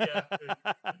 But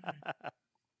yeah,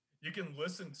 you can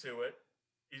listen to it.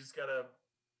 You just got to,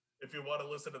 if you want to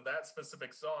listen to that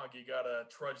specific song, you got to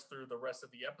trudge through the rest of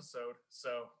the episode.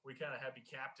 So we kind of have you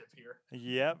captive here.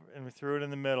 Yep, and we threw it in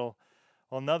the middle.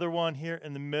 Well, another one here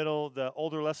in the middle, the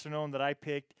older, lesser known that I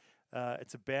picked,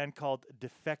 it's a band called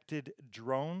Defected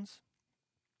Drones.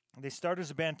 They started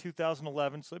as a band in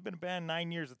 2011, so they've been a band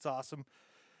 9 years. It's awesome.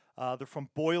 They're from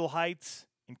Boyle Heights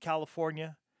in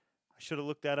California. I should have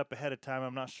looked that up ahead of time.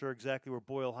 I'm not sure exactly where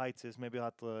Boyle Heights is. Maybe I'll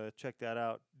have to check that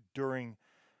out during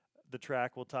the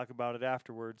track. We'll talk about it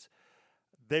afterwards.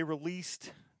 They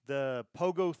released the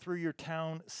Pogo Through Your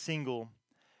Town single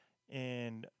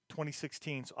in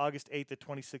 2016, so August 8th of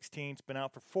 2016. It's been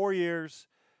out for 4 years.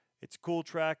 It's a cool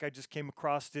track. I just came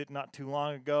across it not too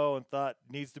long ago and thought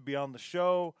it needs to be on the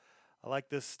show. I like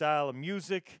this style of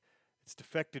music. It's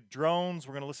Defected Drones.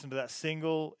 We're going to listen to that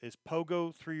single, is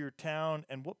Pogo Through Your Town.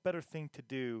 And what better thing to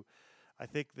do, I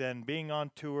think, than being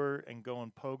on tour and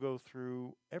going pogo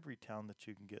through every town that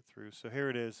you can get through. So here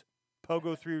it is,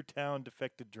 Pogo Through Your Town,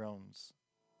 Defected Drones.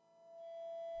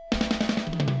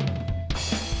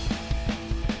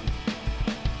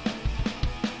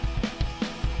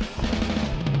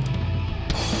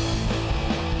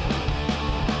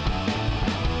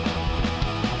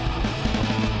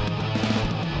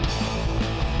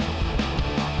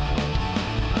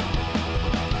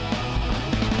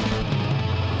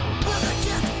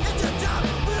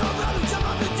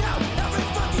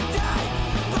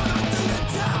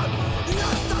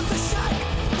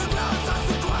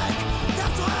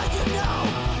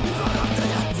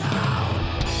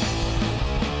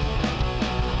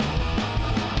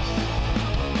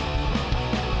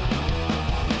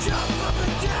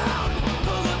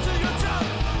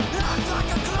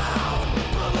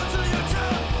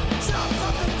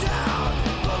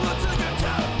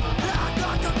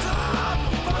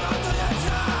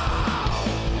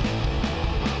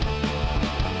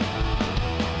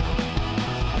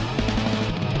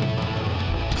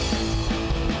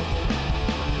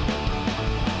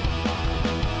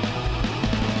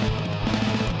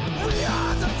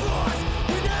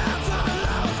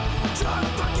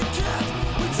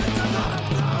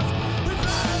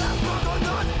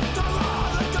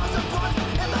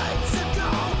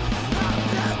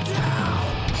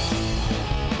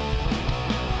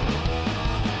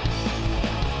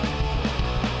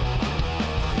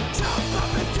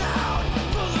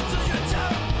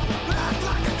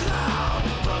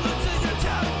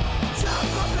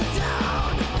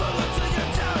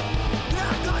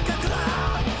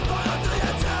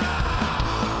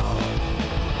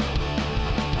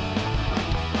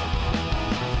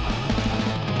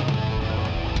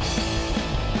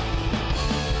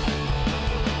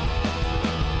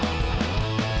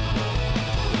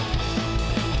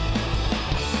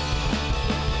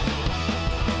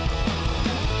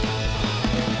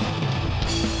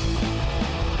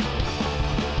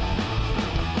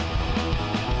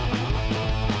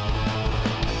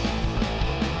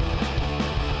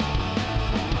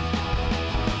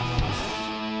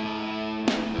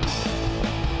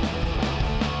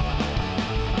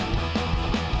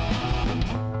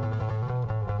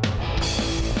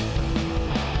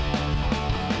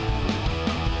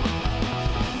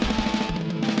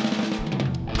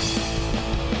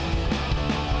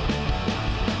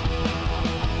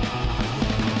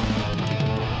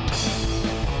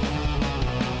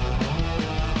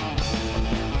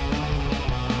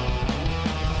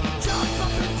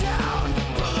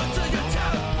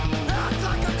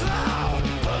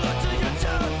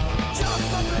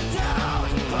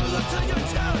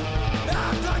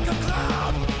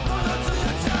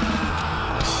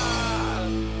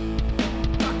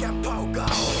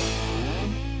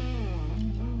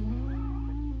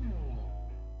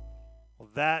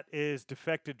 That is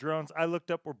Defected Drones. I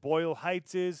looked up where Boyle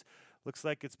Heights is. Looks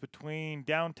like it's between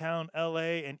downtown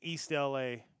LA and East LA,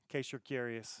 in case you're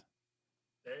curious.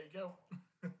 There you go.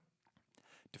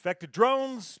 Defected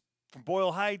Drones from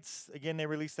Boyle Heights. Again, they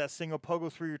released that single,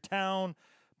 Pogo Through Your Town,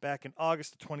 back in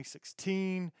August of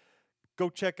 2016. Go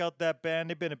check out that band.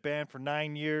 They've been a band for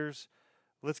 9 years.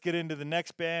 Let's get into the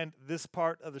next band. This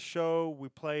part of the show, we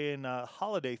play in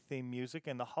holiday theme music,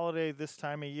 and the holiday this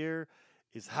time of year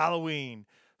is Halloween.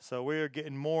 So we're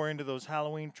getting more into those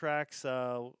Halloween tracks.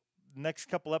 Next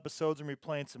couple episodes, we're going to be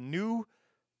playing some new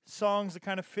songs that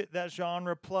kind of fit that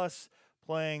genre, plus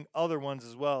playing other ones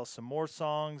as well. Some more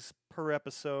songs per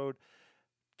episode,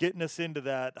 getting us into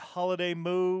that holiday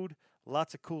mood.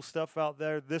 Lots of cool stuff out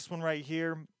there. This one right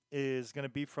here is going to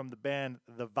be from the band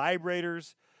The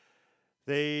Vibrators.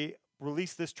 They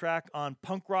released this track on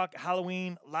Punk Rock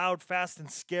Halloween, Loud, Fast,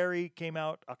 and Scary. Came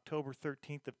out October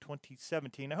 13th of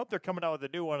 2017. I hope they're coming out with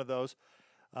a new one of those.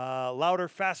 Louder,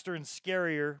 Faster, and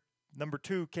Scarier, number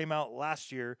 2, came out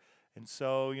last year. And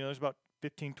so, there's about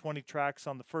 15, 20 tracks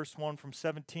on the first one from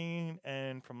 17,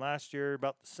 and from last year,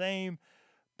 about the same.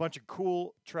 Bunch of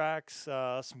cool tracks,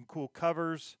 some cool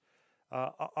covers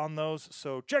on those.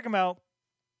 So check them out.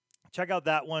 Check out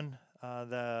that one,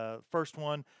 the first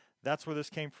one. That's where this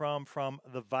came from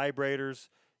The Vibrators.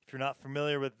 If you're not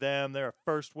familiar with them, they're a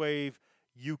first wave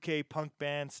UK punk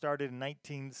band, started in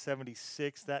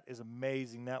 1976. That is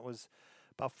amazing. That was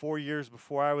about 4 years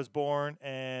before I was born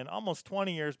and almost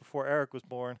 20 years before Eric was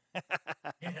born.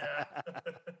 Yeah.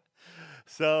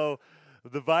 So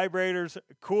The Vibrators,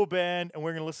 cool band, and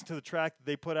we're going to listen to the track that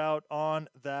they put out on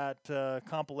that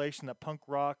compilation, that Punk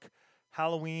Rock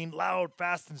Halloween, Loud,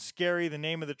 Fast, and Scary. The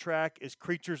name of the track is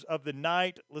Creatures of the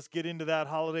Night. Let's get into that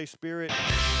holiday spirit.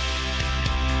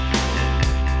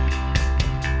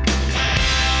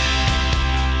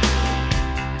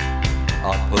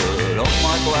 I put on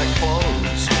my black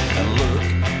clothes and look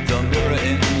the mirror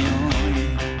in the eye.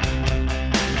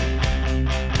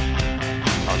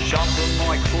 I sharpen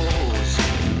my claws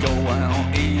and go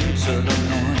out into the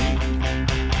night,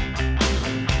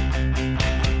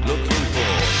 looking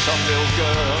for some little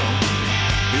girl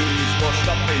who's washed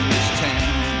up in this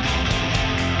town,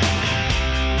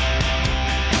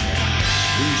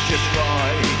 who's just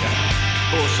right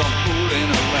for some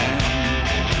fooling around.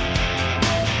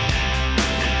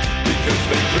 Because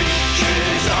we're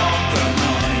creatures of the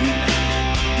night.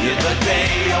 Yeah, the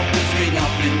day offers me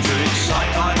nothing to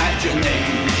excite my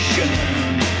imagination.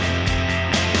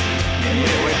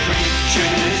 Yeah, we're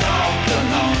creatures of the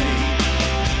night.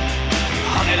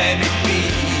 Honey, let me be.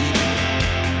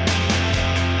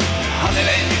 Honey,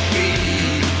 let me be.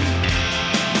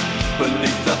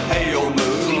 Beneath the pale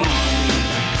moonlight.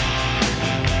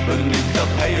 Beneath the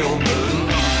pale moonlight.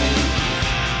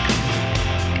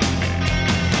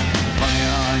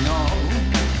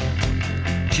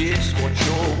 Just what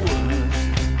you're worth.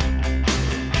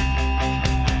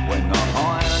 When the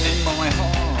iron in my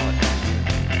heart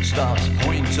starts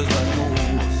pointing to the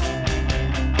north,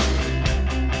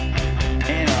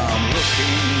 and I'm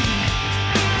looking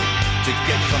to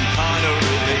get some kind of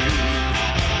relief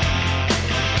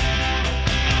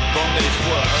from this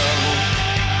world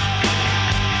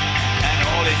and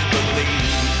all its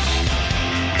beliefs,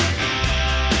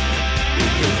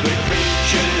 because we're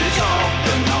creatures of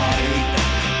the night.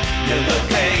 Yeah, the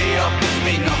day offers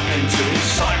me nothing to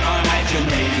excite my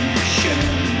imagination.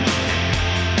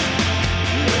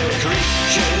 We're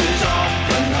creatures of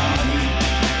the night.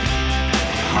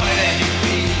 Honey, let me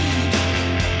be.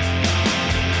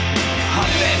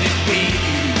 Honey, let me be.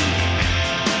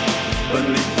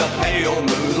 Beneath the pale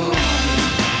moonlight.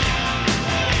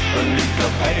 Beneath the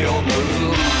pale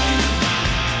moonlight.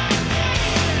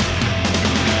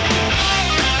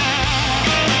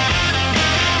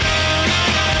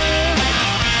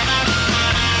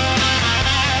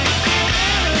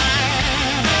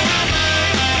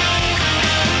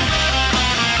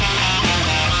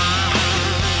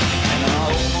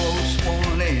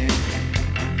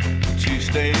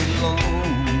 Stay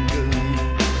longer,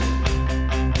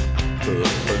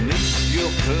 but beneath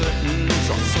your curtains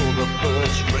I saw the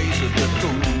first rays of the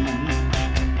dawn,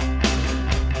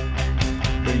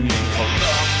 bringing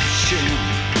corruption,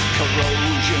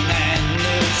 corrosion and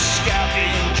the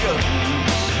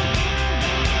scavengers.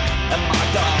 And my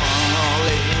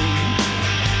darling,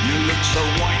 you look so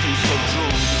white and so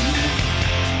drawn,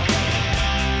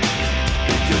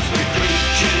 because we're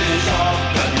creatures of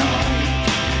the night.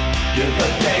 Yeah, the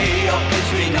day offers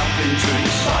me nothing to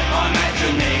excite my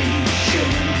imagination.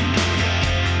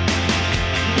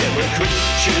 Yeah, we're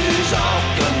creatures of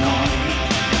the night.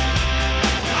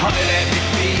 Honey, let me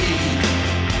be.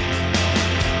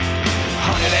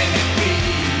 Honey, let me be.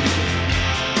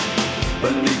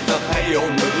 Beneath the pale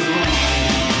moonlight.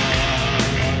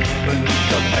 Beneath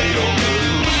the pale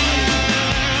moonlight.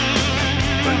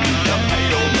 Beneath the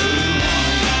pale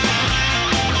moonlight.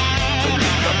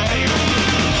 Beneath the pale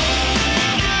moonlight.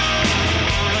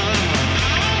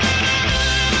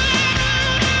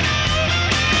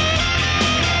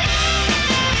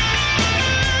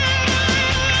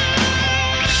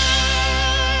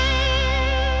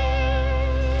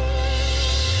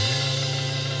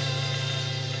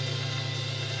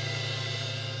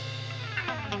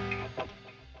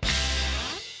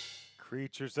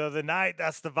 Creatures of the Night.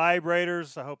 That's the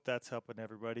Vibrators. I hope that's helping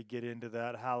everybody get into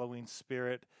that Halloween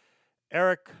spirit.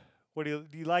 Eric, do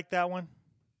you like that one?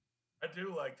 I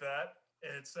do like that.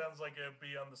 It sounds like it'd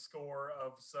be on the score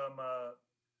of some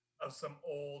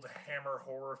old Hammer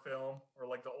horror film or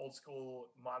like the old school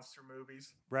monster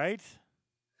movies. Right?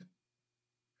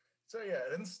 So yeah,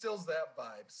 it instills that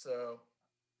vibe. So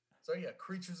yeah,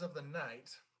 Creatures of the Night,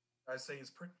 I say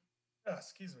is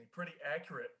pretty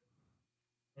accurate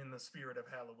in the spirit of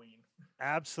Halloween.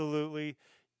 Absolutely.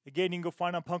 Again, you can go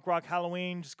find on Punk Rock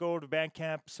Halloween. Just go to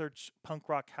Bandcamp, search Punk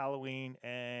Rock Halloween,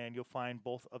 and you'll find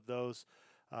both of those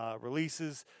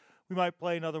releases. We might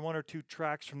play another one or two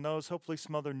tracks from those. Hopefully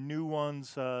some other new ones,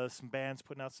 some bands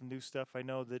putting out some new stuff. I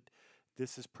know that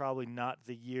this is probably not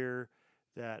the year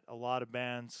that a lot of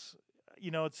bands,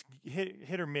 it's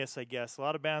hit or miss, I guess. A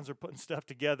lot of bands are putting stuff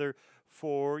together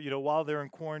for, while they're in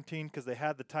quarantine because they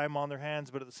had the time on their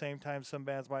hands, but at the same time, some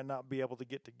bands might not be able to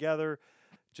get together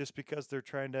just because they're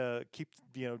trying to keep,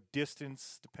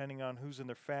 distance depending on who's in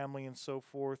their family and so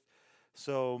forth.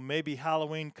 So maybe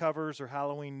Halloween covers or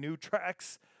Halloween new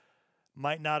tracks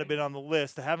might not have been on the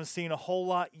list. I haven't seen a whole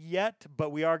lot yet,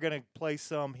 but we are going to play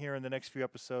some here in the next few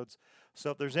episodes.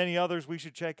 So if there's any others we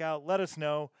should check out, let us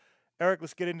know. Eric,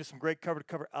 let's get into some great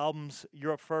cover-to-cover albums.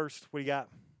 You're up first. What do you got?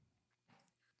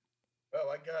 Well,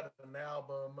 I got an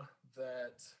album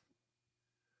that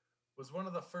was one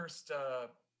of the first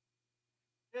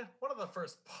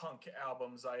punk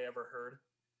albums I ever heard.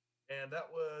 And that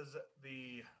was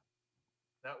the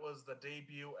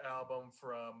debut album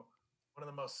from one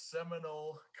of the most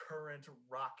seminal current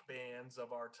rock bands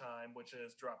of our time, which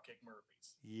is Dropkick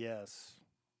Murphys. Yes.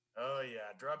 Oh,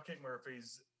 yeah. Dropkick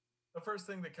Murphys. The first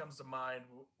thing that comes to mind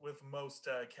with most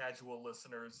casual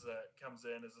listeners that comes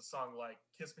in is a song like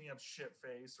Kiss Me Up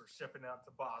Shitface or Shipping Out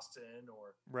to Boston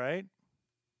or... Right.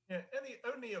 Yeah,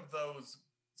 any of those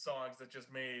songs that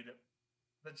just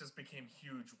became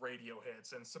huge radio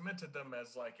hits and cemented them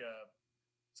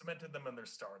in their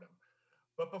stardom.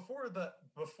 But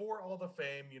before all the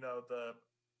fame, the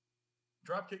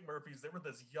Dropkick Murphys, they were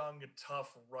this young,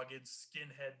 tough, rugged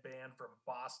skinhead band from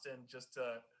Boston, just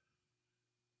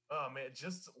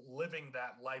living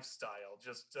that lifestyle,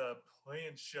 just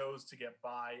playing shows to get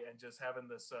by and just having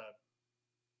this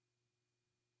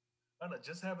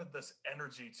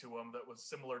energy to them that was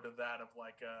similar to that of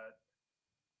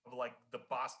the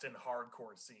Boston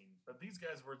hardcore scene. But these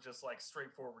guys were just like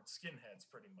straightforward skinheads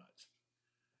pretty much.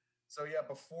 So yeah,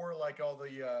 before like all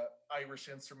the Irish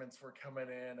instruments were coming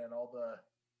in and all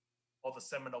the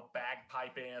seminal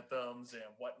bagpipe anthems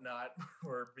and whatnot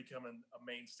were becoming a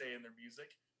mainstay in their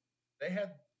music, they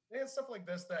had stuff like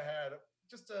this that had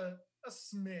just a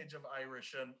smidge of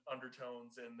Irish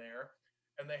undertones in there.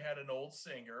 And they had an old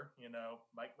singer,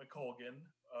 Mike McColgan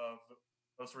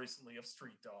most recently of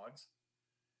Street Dogs.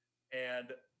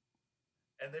 And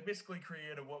they basically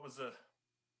created what was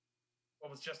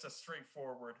just a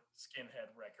straightforward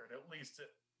skinhead record, at least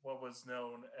what was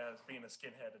known as being a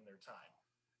skinhead in their time.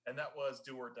 And that was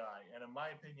Do or Die. And in my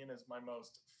opinion, is my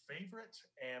most favorite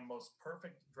and most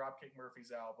perfect Dropkick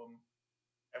Murphys album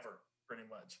ever, pretty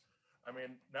much. I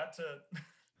mean, not to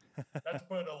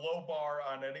put a low bar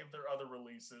on any of their other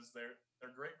releases. They're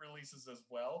great releases as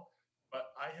well.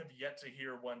 But I have yet to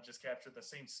hear one just capture the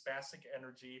same spastic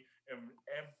energy in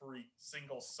every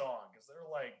single song. Because they're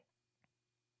like,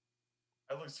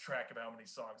 I lose track of how many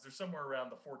songs. They're somewhere around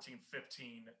the 14,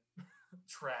 15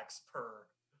 tracks per.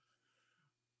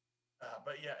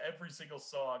 But yeah, every single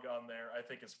song on there I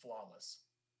think is flawless.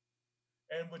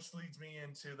 And which leads me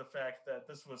into the fact that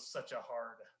this was a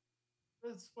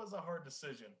hard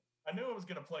decision. I knew I was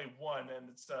going to play one, and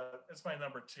it's my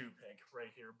number 2 pick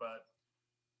right here. But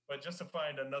just to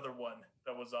find another one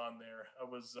that was on there, it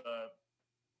was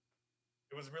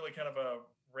really kind of a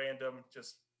random,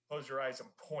 just close your eyes and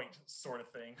point sort of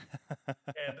thing.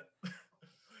 and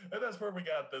that's where we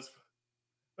got this.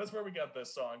 That's where we got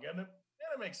this song, and it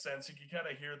makes sense. You can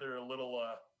kind of hear their little.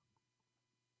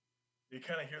 You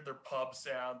kind of hear their pub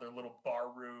sound, their little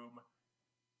bar room,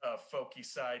 folky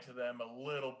side to them a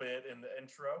little bit in the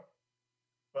intro,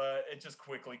 but it just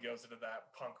quickly goes into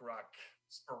that punk rock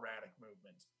sporadic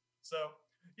movement. So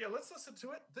yeah, let's listen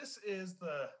to it. This is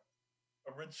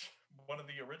one of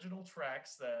the original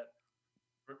tracks that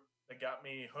got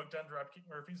me hooked on Dropkick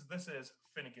Murphys. This is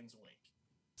Finnegan's Wake.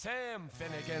 Sam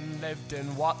Finnegan lived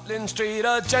in Watling Street,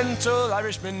 a gentle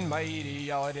Irishman,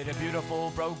 mighty odd. He had a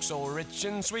beautiful brogue, so rich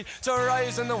and sweet. To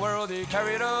rise in the world he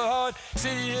carried a heart.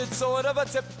 See, it's sort of a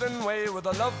tipping way. With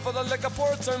a love for the liquor,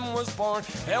 poor Tim was born.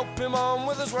 Help him on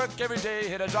with his work every day.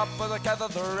 Hit a drop of the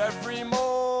catheter every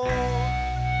morn.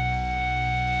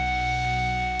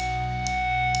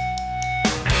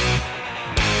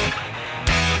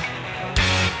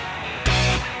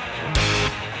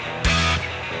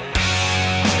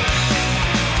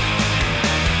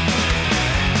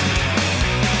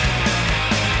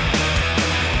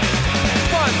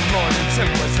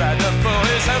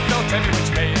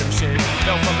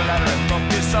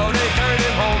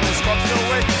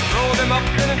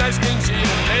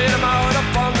 laid him out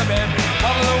upon the bed,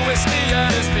 bottle of whiskey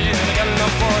at his feet, and a gun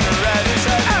up for the red. He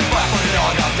said, well, put it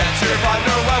on, I'll dance to your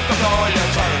partner, welcome to all your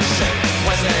turn and shake.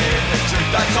 Wasn't it the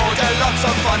truth I told you? Lots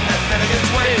of fun at Finnegan's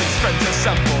Way. His friends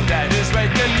assembled at his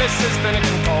wake, and Mrs.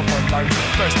 Finnegan called for lunch.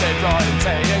 First they brought in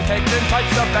tea and cake, then pipes,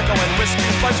 tobacco, and whiskey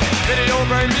punch. Biddy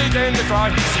O'Brien began to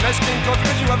cry, some ice cream coach,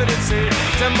 did you ever did see?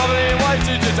 Tim Bubbly, why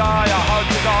did you die? I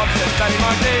hugged the dog, said Danny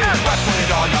Marty. Well, put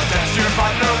it on, I'll dance to your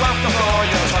partner, welcome to all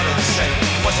your turn and shake.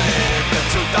 Wasn't it the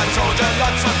truth I told you?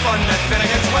 Lots of fun at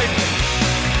Finnegan's Wake.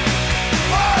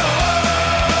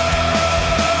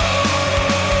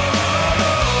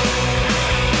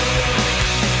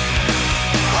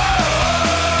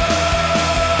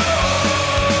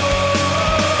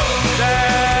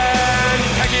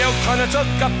 O'Connor took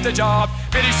up the job.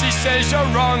 Biddy, she says you're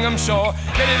wrong, I'm sure.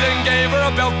 Biddy then gave her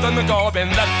a belt and the gob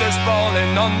and left her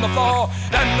sprawling on the floor.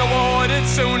 Then the war did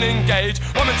soon engage.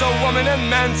 Woman's a woman and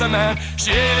man's a man.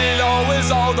 Shitty law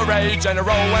is all the rage, and a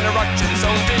row and a ruction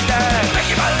soon began.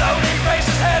 Mickey Maloney raised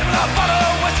his head with a bottle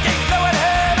of whiskey flew in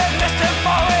him and missed him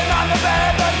falling on the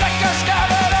bed. The liquor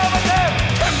scattered over them.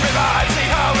 Tim revives, see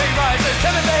how he rises.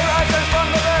 Timothy rises from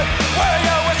the bed. Where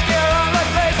your whiskey around like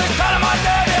blazes. Cut him on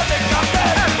dead, he'll think I'm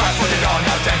dead. Put it on,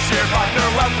 now dance to your partner,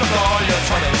 welcome to all your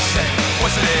turn and shake.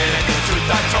 Wasn't it the truth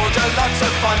I told you? Lots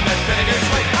of fun at Finnegan's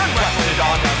Wake. Put it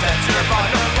on, now dance to your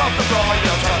partner, welcome to all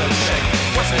your turn and shake.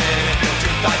 Wasn't it the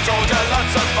truth I told you?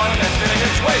 Lots of fun at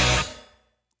Finnegan's Wake.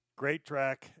 Great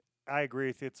track. I agree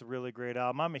with you. It's a really great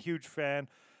album. I'm a huge fan.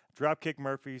 Dropkick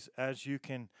Murphys, as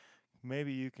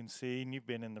maybe you can see, and you've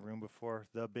been in the room before,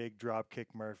 the big Dropkick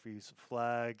Murphys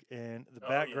flag in the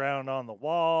background on the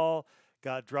wall.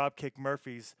 Got Dropkick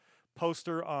Murphys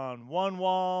poster on one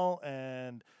wall,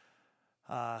 and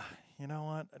you know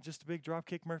what? Just a big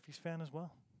Dropkick Murphys fan as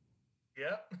well.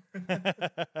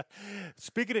 Yep.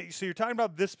 Speaking of, so you're talking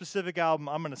about this specific album.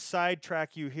 I'm going to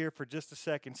sidetrack you here for just a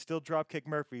second. Still Dropkick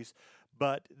Murphys,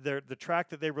 but the track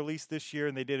that they released this year,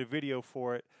 and they did a video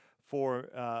for it, for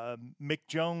Mick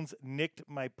Jones, Nicked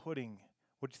My Pudding.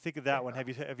 What'd you think of that one? Have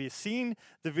you seen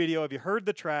the video? Have you heard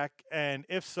the track? And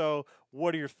if so,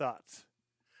 what are your thoughts?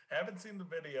 Haven't seen the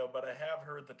video, but I have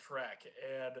heard the track,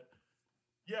 and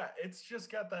yeah, it's just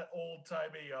got that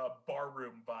old-timey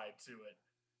barroom vibe to it.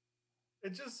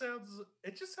 It just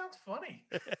sounds funny.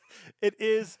 It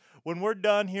is. When we're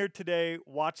done here today,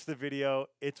 watch the video.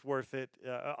 It's worth it.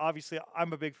 Obviously,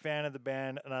 I'm a big fan of the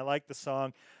band, and I like the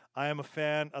song. I am a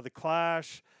fan of The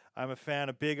Clash. I'm a fan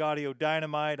of Big Audio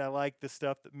Dynamite. I like the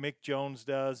stuff that Mick Jones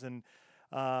does, and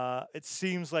it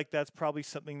seems like that's probably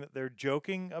something that they're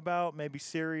joking about, maybe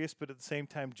serious, but at the same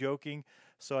time joking.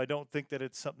 So I don't think that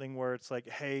it's something where it's like,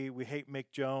 hey, we hate Mick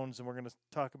Jones, and we're going to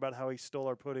talk about how he stole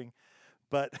our pudding.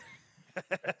 But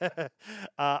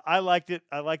I liked it.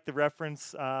 I liked the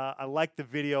reference. I liked the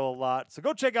video a lot. So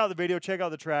go check out the video, check out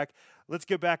the track. Let's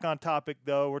get back on topic,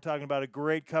 though. We're talking about a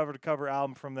great cover-to-cover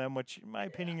album from them, which, in my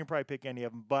opinion, you can probably pick any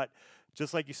of them. But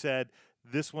just like you said,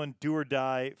 this one, Do or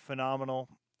Die, phenomenal.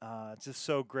 It's just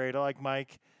so great. I like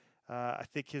Mike. I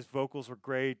think his vocals were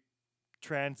great.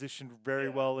 Transitioned very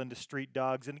well into Street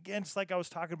Dogs. And again, just like I was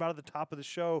talking about at the top of the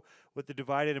show with the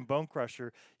Divided and Bone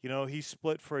Crusher, he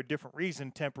split for a different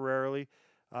reason temporarily.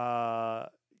 Thought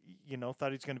he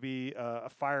was going to be a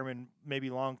fireman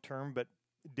maybe long term, but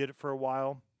did it for a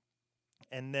while.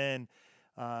 And then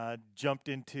jumped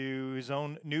into his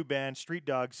own new band, Street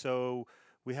Dogs. So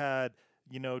we had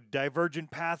divergent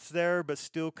paths there, but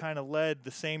still kind of led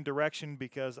the same direction,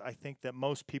 because I think that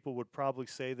most people would probably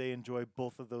say they enjoy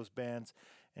both of those bands.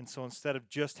 And so instead of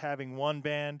just having one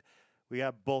band, we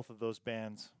have both of those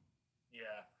bands.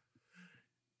 Yeah.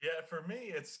 Yeah, for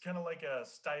me, it's kind of like a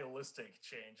stylistic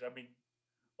change. I mean,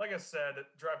 like I said,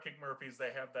 Dropkick Murphys,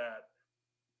 they have that,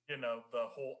 the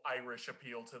whole Irish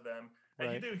appeal to them. And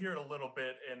Right. You do hear it a little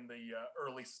bit in the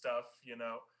early stuff,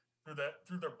 through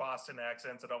their Boston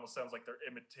accents. It almost sounds like they're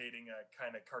imitating a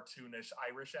kind of cartoonish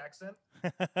Irish accent.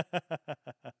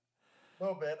 A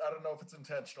little bit. I don't know if it's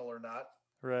intentional or not.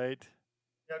 Right.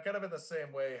 Kind of in the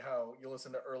same way how you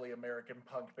listen to early American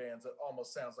punk bands, it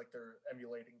almost sounds like they're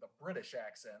emulating the British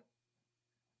accent.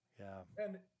 Yeah.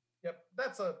 And yep,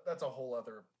 that's a whole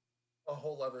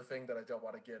other thing that I don't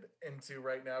want to get into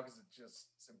right now, because it just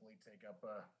simply take up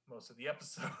most of the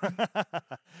episode.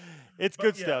 It's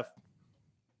good stuff.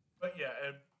 But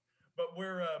but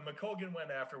where McColgan went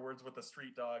afterwards with the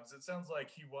Street Dogs, it sounds like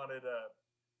he wanted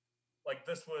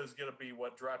this was going to be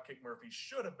what Dropkick Murphys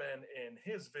should have been in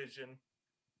his vision.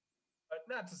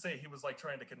 Not to say he was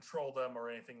trying to control them or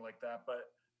anything like that,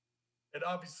 but it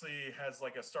obviously has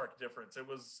a stark difference.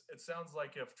 It sounds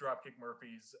like if Dropkick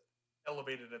Murphys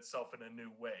elevated itself in a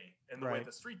new way, and the way Right.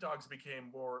 the Street Dogs became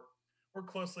more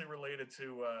closely related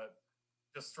to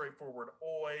just straightforward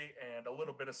oi and a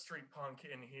little bit of street punk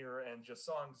in here, and just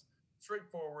songs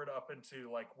straightforward up into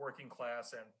like working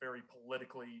class and very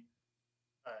politically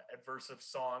adversive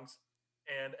songs.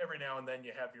 And every now and then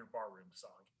you have your barroom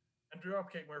song. And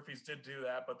Dropkick Murphys did do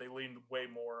that, but they leaned way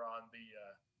more on the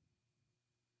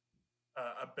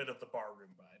a bit of the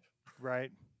barroom vibe.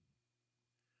 Right.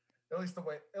 At least the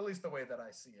way that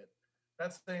I see it.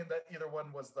 Not saying that either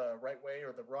one was the right way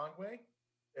or the wrong way.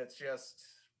 It's just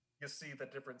you see the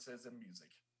differences in music,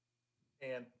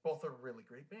 and both are really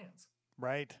great bands.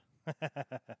 Right.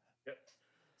 Yep.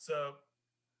 So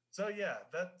yeah,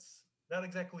 that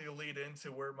exactly will lead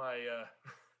into where my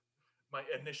my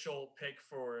initial pick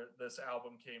for this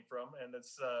album came from, and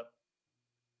it's the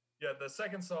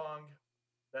second song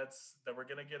that we're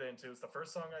gonna get into is the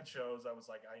first song I chose. I was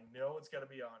like, I know it's gotta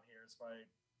be on here. It's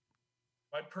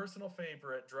my personal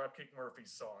favorite Dropkick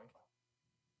Murphys song,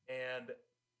 and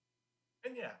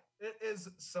yeah, it is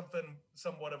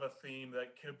somewhat of a theme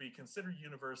that could be considered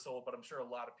universal, but I'm sure a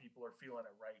lot of people are feeling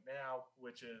it right now,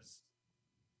 which is,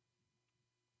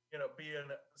 being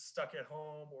stuck at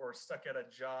home or stuck at a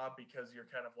job because you're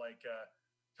kind of like,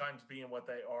 times being what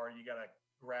they are, you got to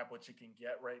grab what you can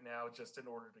get right now just in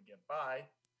order to get by.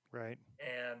 Right.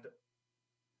 And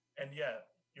yeah,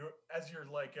 you're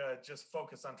like, just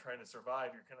focused on trying to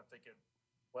survive. You're kind of thinking,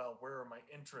 well, where are my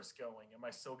interests going? Am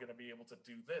I still going to be able to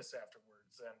do this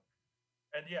afterwards?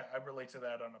 And yeah, I relate to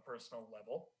that on a personal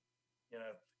level,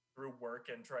 through work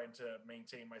and trying to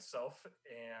maintain myself.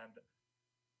 And,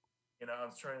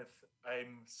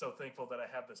 I'm so thankful that I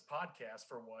have this podcast,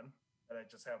 for one, that I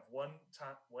just have one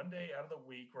day out of the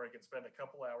week where I can spend a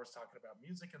couple hours talking about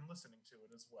music and listening to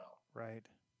it as well. Right.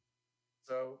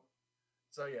 So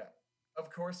yeah, of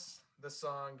course, this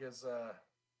song is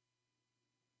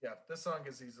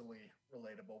easily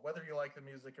relatable. Whether you like the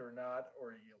music or not,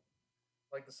 or you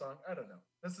like the song, I don't know.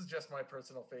 This is just my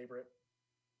personal favorite.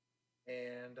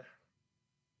 And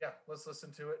yeah, let's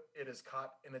listen to it. It is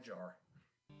Caught in a Jar.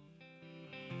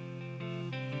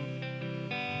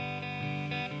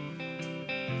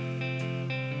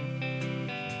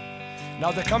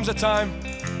 Now there comes a time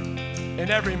in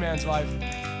every man's life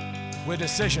where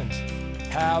decisions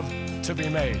have to be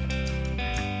made.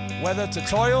 Whether to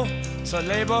toil, to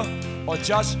labor, or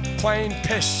just plain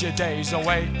piss your days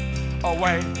away. Got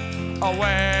a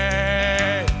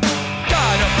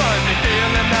funny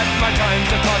feeling that my times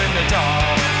are caught in the jar.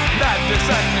 Madness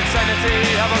and insanity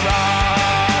have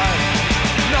arrived.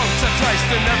 Notes of Christ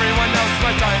and everyone else,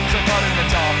 my times are caught in the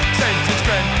jar. Satan's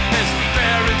grin is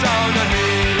bearing down on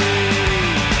me.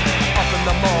 Up in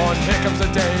the morn, here comes the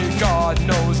day. God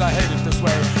knows I hate it this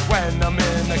way. When I'm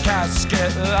in the casket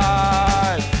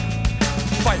live,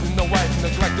 fighting the wife,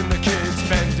 neglecting the kids,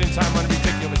 spending time on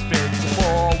ridiculous bids. The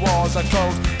four walls are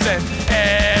closing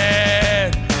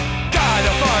in. Got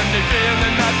a funny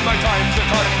feeling that my times are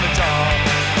caught in the jar.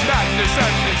 Madness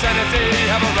and insanity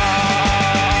have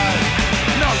arrived.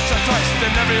 Notes of Christ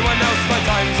and everyone else, my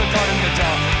times are caught in the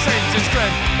jar. Satan's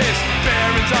grin is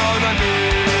bearing down on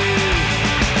me.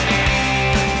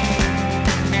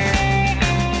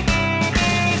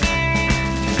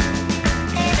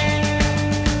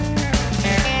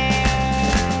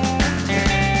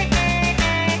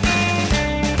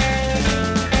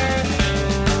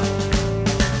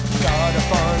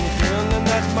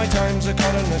 My times are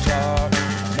caught in a jar.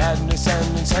 Madness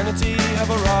and insanity have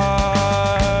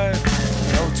arrived.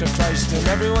 Note to Christ and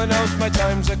everyone else, my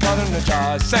times are caught in a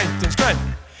jar. Satan's grin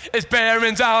is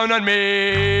bearing down on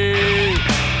me.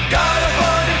 Got a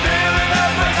funny feeling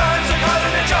that my times are caught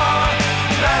in a jar.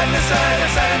 Madness and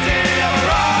insanity have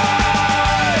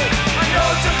arrived.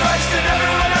 Note to Christ and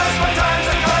everyone else, my times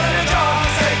are caught in a jar.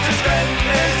 Satan's grin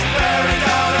is bearing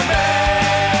down on me.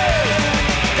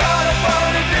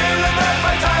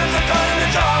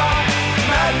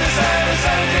 Madness and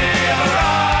insanity have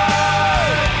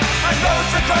arrived. I know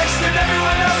to Christ and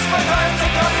everyone else, my times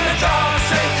are caught in a jar.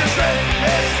 Satan's grin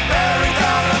is bearing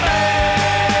down on me.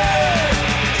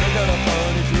 I got a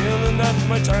funny feeling that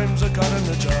my times are caught in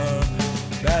a jar.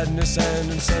 Madness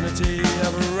and insanity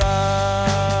have arrived.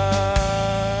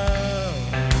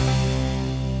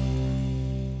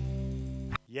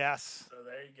 Yes. So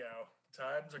there you go.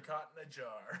 Times are caught in a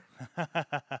jar.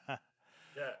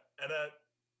 Yeah, and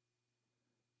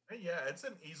yeah, it's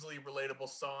an easily relatable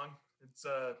song. It's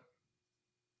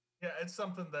it's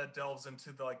something that delves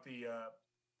into the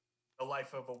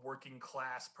life of a working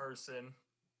class person,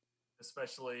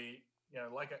 especially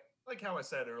like how I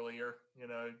said earlier,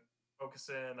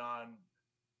 focusing on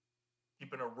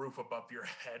keeping a roof above your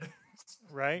head.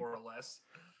 Right. more or less.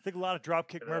 I think a lot of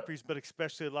Dropkick Murphys, but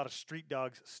especially a lot of Street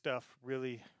Dogs stuff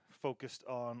really focused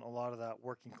on a lot of that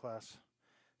working class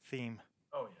theme.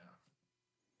 Oh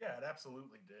yeah, yeah, it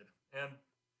absolutely did, and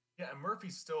Murphy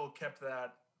still kept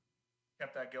that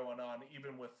going on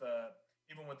even with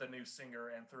the new singer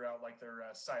and throughout like their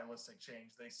stylistic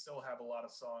change. They still have a lot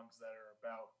of songs that are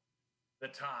about the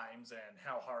times and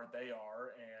how hard they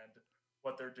are and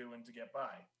what they're doing to get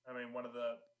by. I mean, one of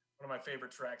my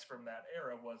favorite tracks from that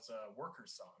era was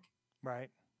Worker's Song. Right.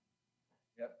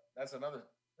 Yep. That's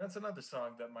another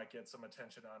song that might get some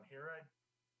attention on here.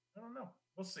 I don't know.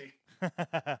 We'll see.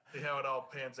 See how it all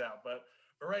pans out. But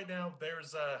right now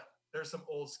there's some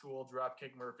old school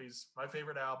Dropkick Murphys. My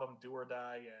favorite album, Do or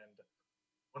Die, and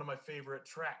one of my favorite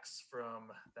tracks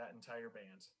from that entire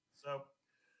band. So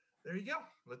there you go.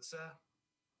 Let's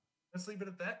leave it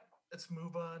at that. Let's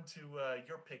move on to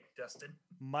your pick, Dustin.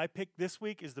 My pick this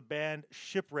week is the band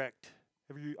Shipwrecked.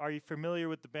 Are you familiar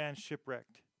with the band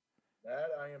Shipwrecked? That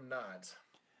I am not.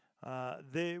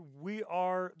 We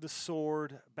Are the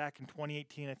Sword. Back in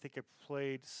 2018, I think I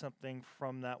played something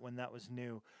from that when that was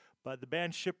new. But the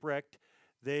band Shipwrecked,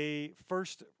 they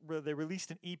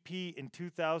released an EP in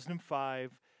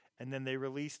 2005, and then they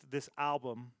released this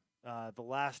album, The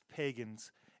Last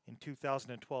Pagans, in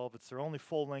 2012. It's their only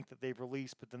full length that they've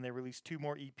released, but then they released 2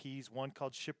 more EPs, one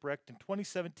called Shipwrecked in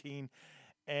 2017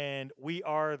 and We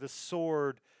Are the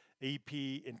Sword EP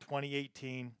in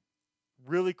 2018.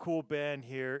 Really cool band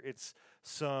here. It's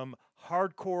some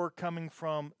hardcore coming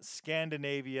from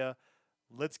Scandinavia.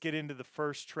 Let's get into the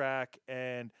first track.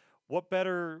 And what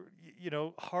better,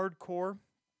 hardcore,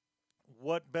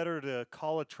 what better to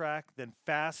call a track than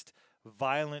Fast,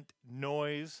 Violent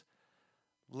Noise?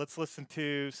 Let's listen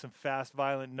to some Fast,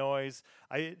 Violent Noise.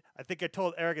 I think I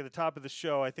told Eric at the top of the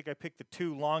show, I think I picked the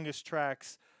 2 longest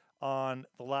tracks on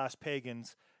The Last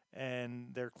Pagans, and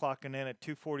they're clocking in at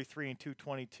 2:43 and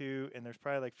 2:22, and there's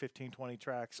probably like 15, 20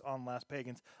 tracks on Last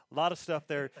Pagans. A lot of stuff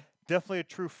there. Definitely a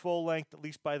true full length, at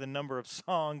least by the number of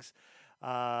songs.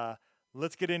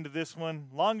 Let's get into this one.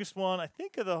 Longest one, I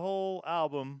think, of the whole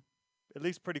album, at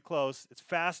least pretty close. It's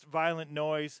Fast, Violent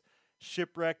Noise,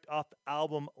 Shipwrecked, off the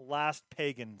album Last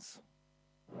Pagans.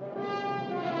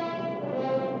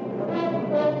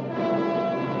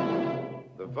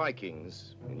 The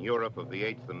Vikings in Europe of the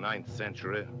 8th and 9th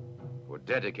century were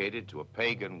dedicated to a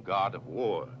pagan god of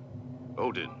war,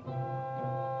 Odin.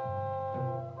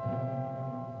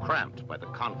 Cramped by the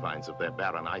confines of their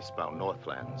barren icebound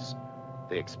northlands,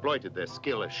 they exploited their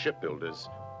skill as shipbuilders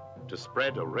to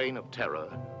spread a reign of terror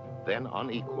then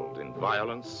unequaled in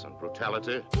violence and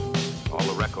brutality, all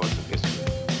the records of history.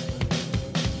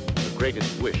 The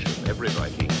greatest wish of every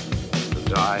Viking, to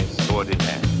die sword in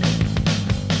hand.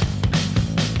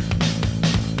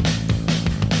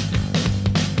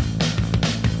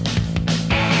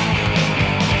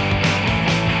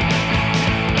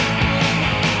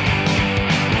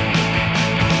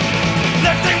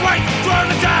 Lifting weights, turn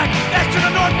attack, X to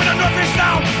the north with a northeast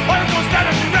sound. Iron goes down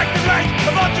as direct and range.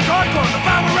 A bunch of hardcore, the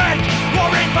power range.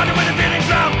 Warring, fighting with a beating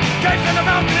drum. Caves in the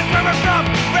mountain is where we're from.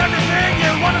 For everything you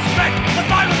want to spec, the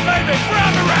violence baby,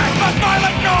 forever act. Fast,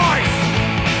 violent noise,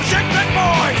 Shipwrecked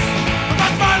boys.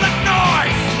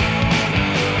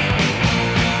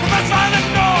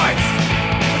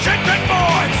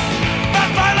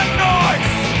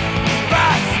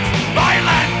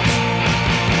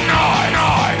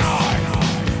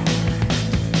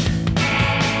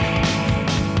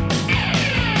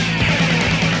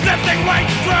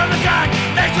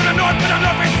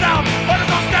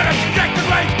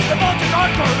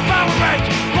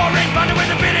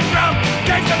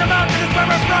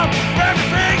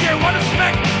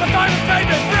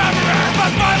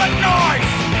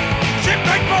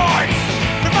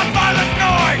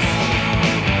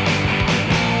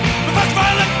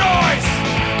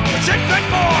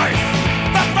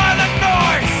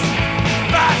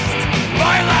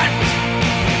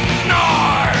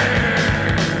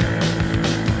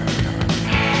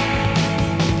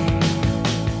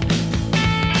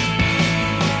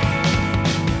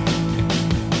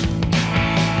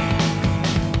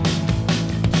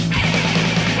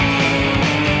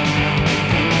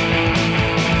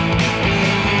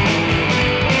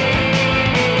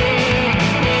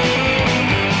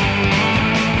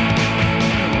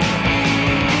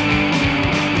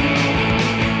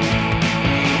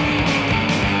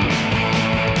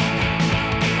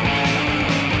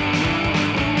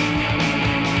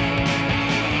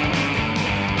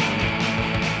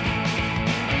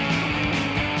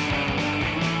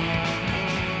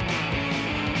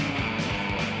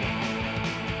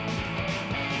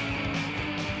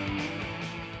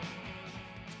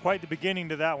 Quite the beginning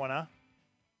to that one, huh?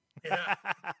 Yeah.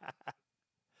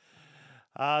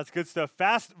 It's good stuff.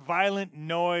 Fast, Violent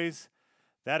Noise.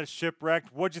 That is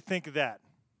Shipwrecked. What'd you think of that?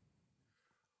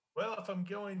 Well, if I'm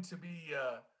going to be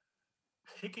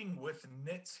picking with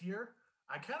nits here,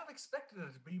 I kind of expected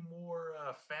it to be more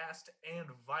fast and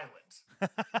violent.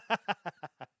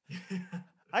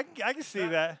 I can see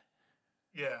that.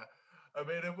 Yeah. I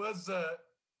mean, it was,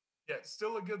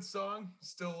 still a good song.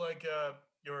 Still like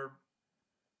your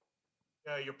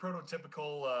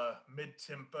prototypical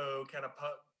mid-tempo kind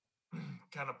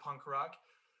of punk rock.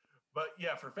 But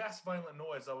yeah, for Fast Violent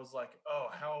Noise, I was like, oh,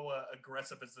 how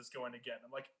aggressive is this going to get?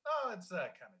 I'm like, oh, it's kind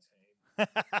of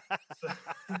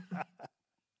tame.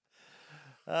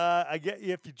 I get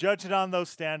you. If you judge it on those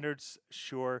standards,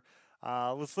 sure.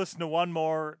 Let's listen to one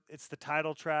more. It's the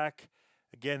title track.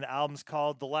 Again, the album's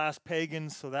called The Last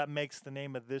Pagans, so that makes the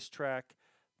name of this track,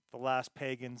 The Last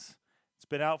Pagans. It's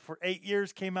been out for 8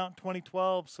 years, came out in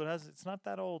 2012, so it's not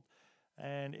that old.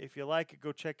 And if you like it,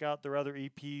 go check out their other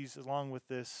EPs along with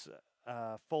this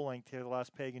full length here, The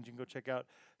Last Pagans. You can go check out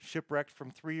Shipwrecked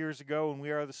from 3 years ago and We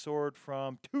Are the Sword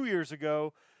from 2 years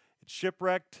ago. It's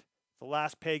Shipwrecked, The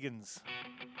Last Pagans.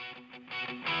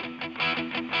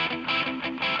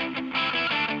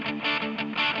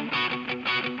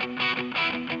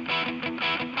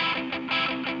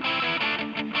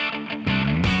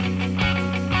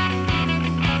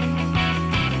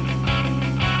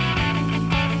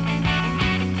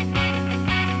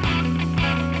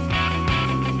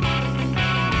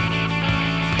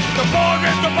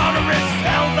 The border is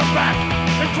held back.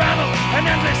 The travel an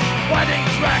endless winding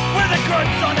track where the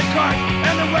goods on the cart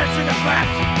and the wares in the back.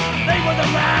 They were the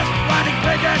last riding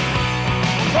pagans.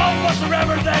 All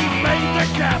whatsoever they made their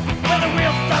camp. When the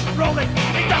wheels stopped rolling,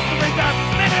 they dust the ring up,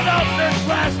 fitted out their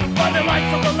glass by the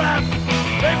lights of the lamp.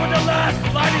 They were the last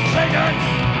riding pagans.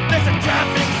 There's a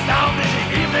tramping sound in the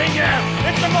evening air.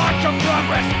 It's the march of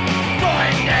progress,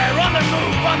 going there, on the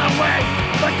move, on the way.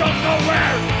 But don't know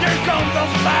where, here come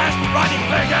those last riding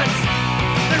pagans.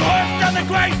 They horsed down the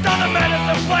graced on the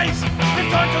medicine place.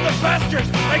 Return to the pastures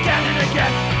again and again.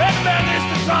 And then is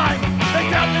the time, they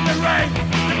camped in the rain.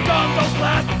 They've gone those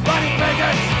last riding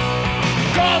pagans.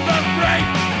 Call them brave,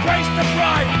 grace the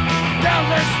pride. Down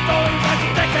their stories as the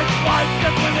decades fly.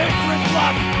 Just when history's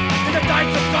lost. In the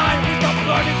tides of time, we stop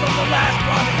learning from the last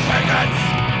riding pagans.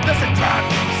 There's a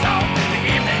tramping sound in the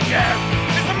evening air.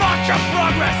 It's a march of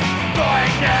progress,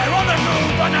 going there, on the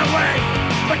move, on the way.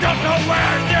 But don't know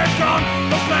where they're gone,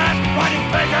 those last riding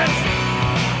pagans.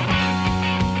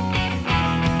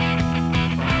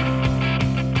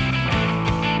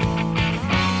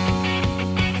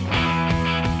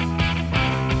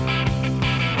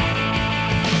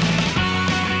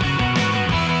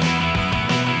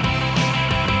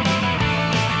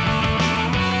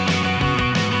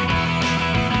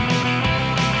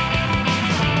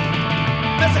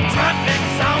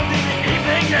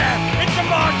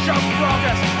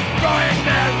 Going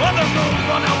there, on the move,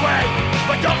 on the way.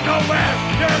 But don't know where,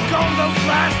 here come those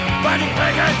last riding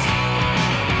pagans.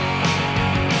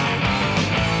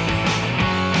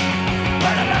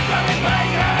 We're the last riding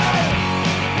pagans.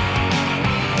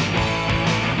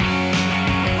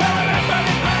 We're the last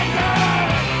riding pagans.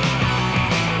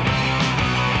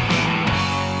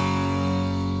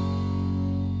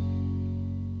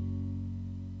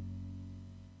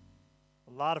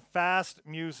 A lot of fast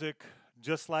music.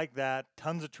 Just like that,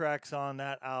 tons of tracks on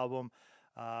that album.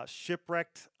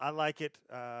 Shipwrecked, I like it.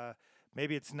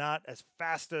 Maybe it's not as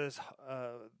fast as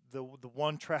the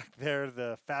one track there,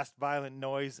 the Fast Violent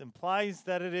Noise implies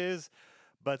that it is.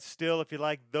 But still, if you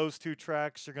like those two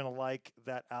tracks, you're going to like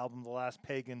that album, The Last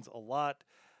Pagans, a lot.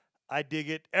 I dig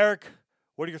it. Eric,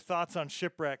 what are your thoughts on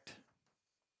Shipwrecked?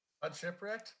 On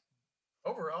Shipwrecked?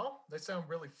 Overall, they sound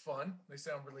really fun. They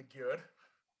sound really good.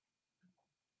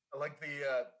 I like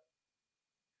the...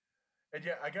 And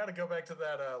yeah, I got to go back to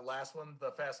that last one,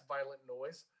 the Fast Violent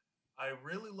Noise. I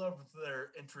really loved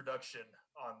their introduction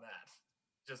on that.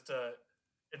 Just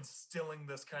instilling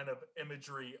this kind of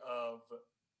imagery of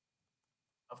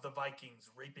the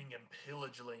Vikings raping and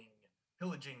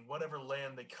pillaging whatever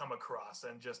land they come across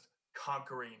and just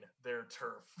conquering their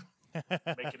turf,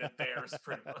 making it theirs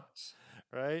pretty much.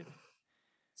 Right?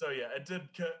 So yeah, it did.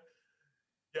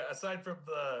 Yeah, aside from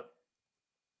the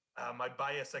my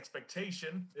bias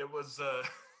expectation, it was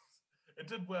it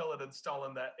did well at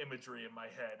installing that imagery in my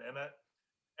head, and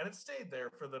it stayed there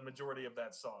for the majority of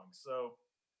that song. So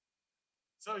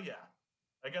yeah,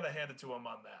 I gotta hand it to them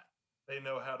on that. They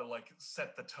know how to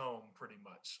set the tone pretty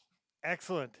much.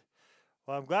 Excellent.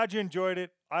 Well, I'm glad you enjoyed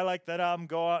it. I like that album.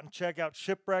 Go out and check out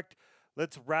Shipwrecked.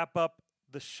 Let's wrap up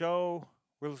the show.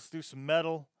 Let's do some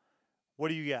metal. What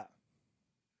do you got?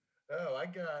 Oh, I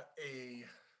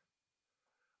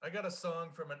got a song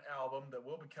from an album that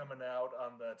will be coming out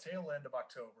on the tail end of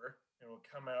October. It will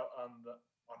come out on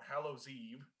Hallows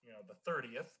Eve, the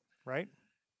 30th. Right.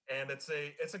 And it's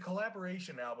a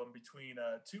collaboration album between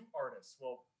two artists.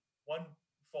 Well, one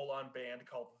full-on band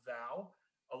called Thou,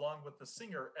 along with the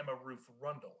singer Emma Ruth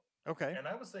Rundle. Okay. And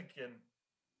I was thinking,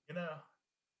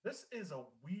 this is a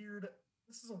weird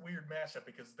mashup,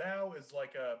 because Thou is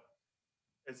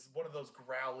is one of those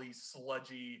growly,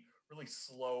 sludgy, really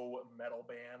slow metal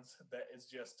bands that is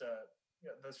just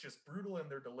that's just brutal in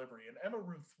their delivery. And Emma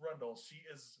Ruth Rundle,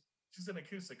 she's an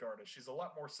acoustic artist. She's a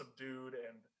lot more subdued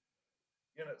and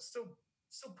still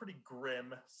pretty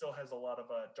grim. Still has a lot of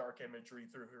dark imagery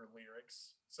through her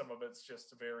lyrics. Some of it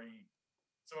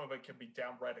can be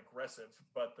downright aggressive,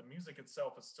 but the music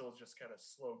itself is still just kind of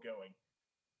slow going.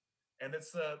 And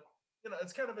it's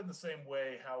it's kind of in the same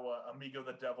way how Amigo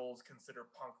the Devil is considered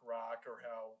punk rock, or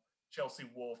how Chelsea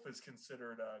Wolfe is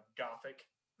considered gothic.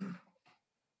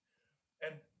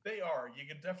 And they are. You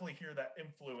can definitely hear that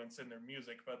influence in their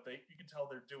music, but you can tell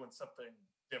they're doing something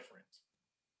different.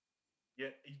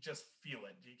 Yet you just feel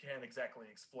it. You can't exactly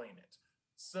explain it.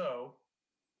 So,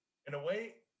 in a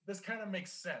way, this kind of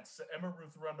makes sense. Emma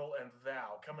Ruth Rundle and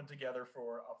Thou coming together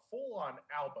for a full-on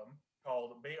album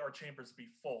called May Our Chambers Be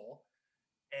Full.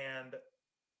 And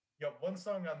one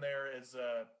song on there is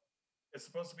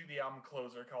supposed to be the album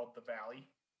closer, called The Valley.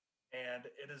 And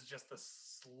it is just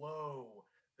this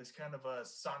kind of a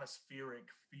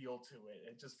sonospheric feel to it.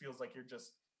 It just feels like you're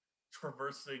just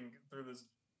traversing through this,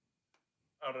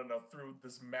 through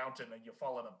this mountain, and you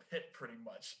fall in a pit pretty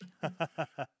much.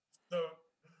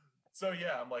 So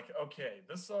yeah, I'm like, okay,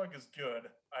 this song is good.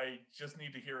 I just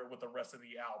need to hear it with the rest of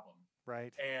the album.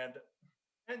 Right. And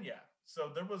yeah,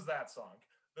 so there was that song.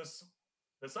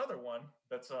 This other one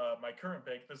that's my current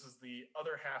pick, this is the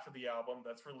other half of the album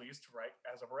that's released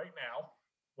as of right now,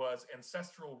 was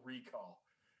Ancestral Recall.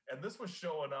 And this was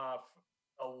showing off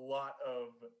a lot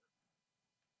of,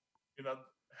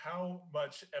 how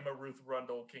much Emma Ruth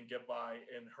Rundle can get by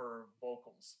in her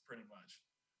vocals, pretty much.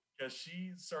 Because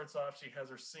she starts off, she has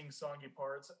her sing-songy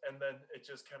parts, and then it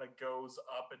just kind of goes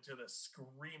up into the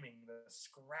screaming, the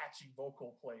scratchy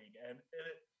vocal playing, and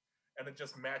it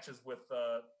just matches with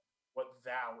what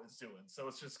Thou is doing. So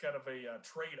it's just kind of a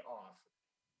trade-off,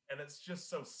 and it's just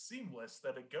so seamless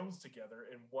that it goes together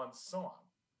in one song.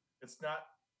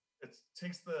 It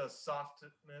takes the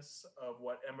softness of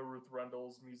what Emma Ruth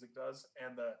Rundle's music does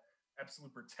and the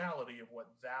absolute brutality of what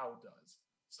Thou does.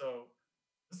 So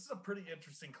this is a pretty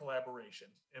interesting collaboration,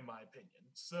 in my opinion.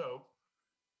 So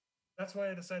that's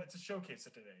why I decided to showcase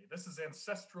it today. This is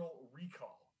Ancestral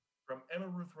Recall from Emma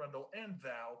Ruth Rundle and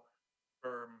Thou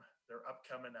from their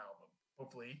upcoming album.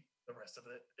 Hopefully the rest of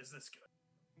it is this good.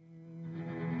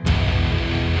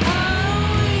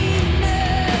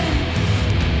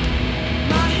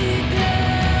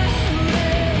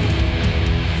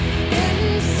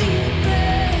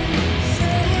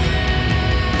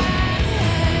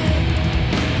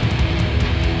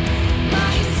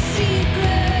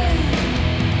 Secret.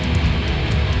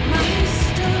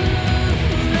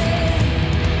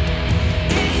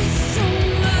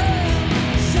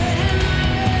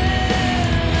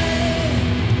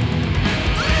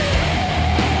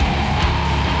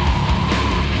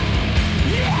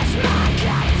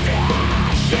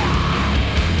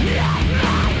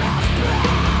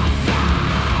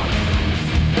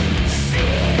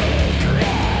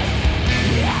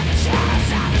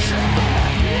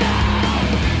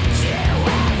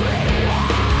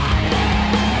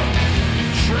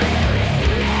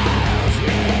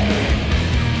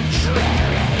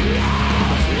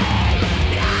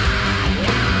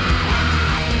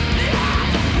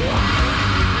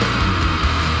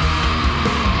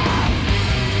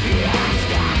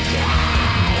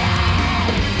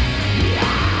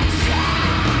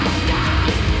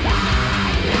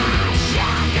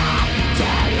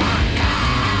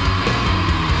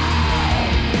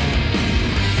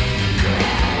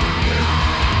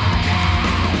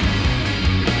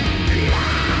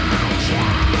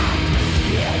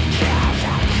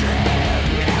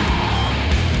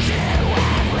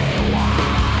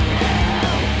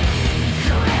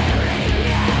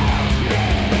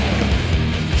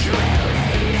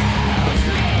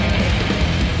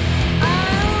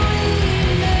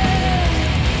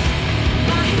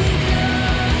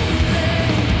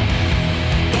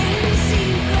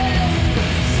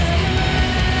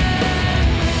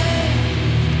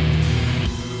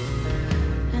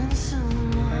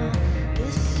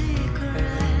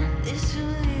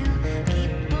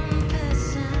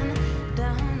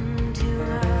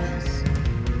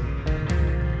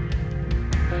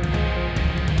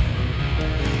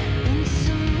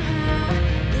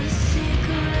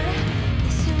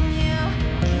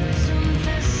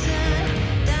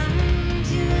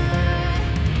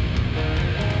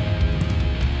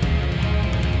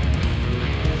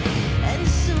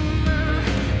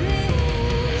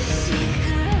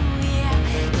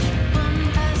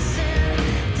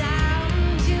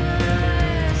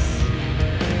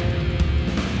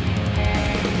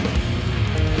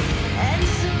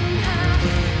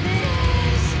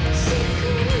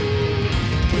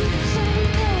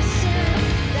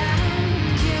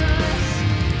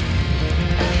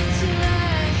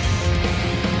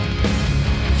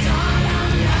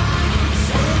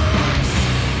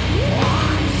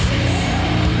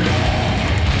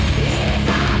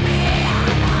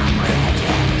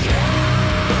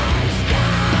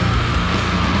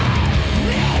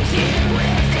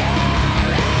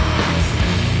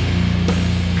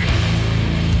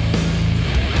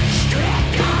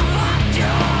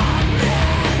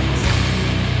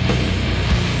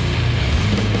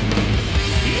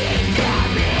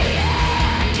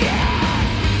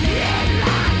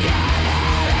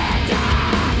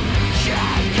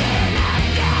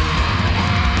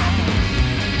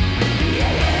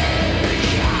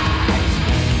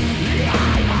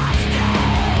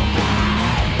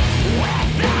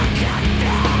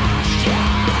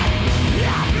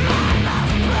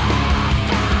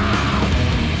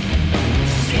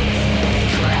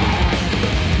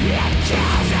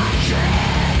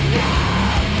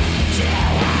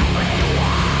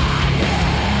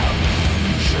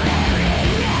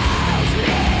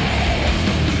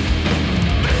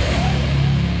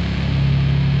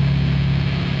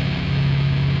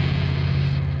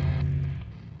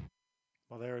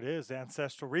 Well, there it is,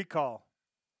 Ancestral Recall.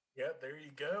 Yeah, there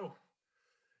you go.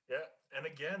 Yeah, and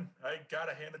again, I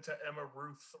gotta hand it to Emma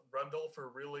Ruth Rundle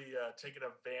for really taking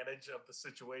advantage of the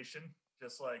situation,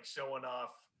 just like showing off.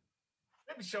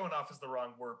 Maybe showing off is the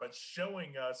wrong word, but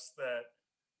showing us that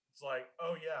it's like,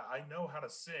 oh yeah, I know how to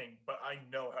sing, but I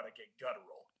know how to get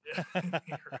guttural.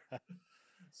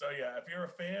 So yeah, if you're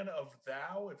a fan of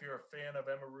Thou, if you're a fan of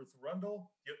Emma Ruth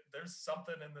Rundle, there's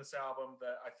something in this album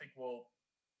that I think will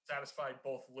satisfy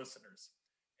both listeners.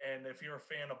 And if you're a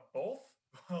fan of both,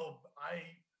 well,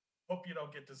 I hope you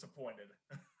don't get disappointed.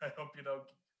 I hope you don't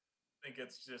think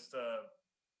it's just an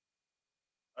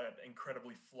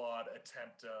incredibly flawed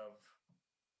attempt of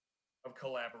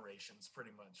collaborations, pretty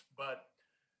much. But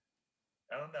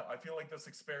I don't know. I feel like this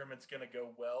experiment's going to go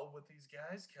well with these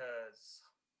guys because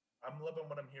I'm loving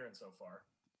what I'm hearing so far.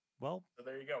 Well, so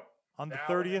there you go. On the Now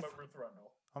 30th, Emma Ruth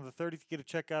Rundle. on the 30th, you get to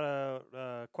check out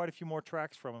quite a few more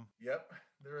tracks from him. Yep,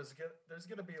 there's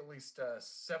going to be at least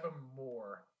 7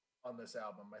 more on this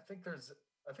album. I think there's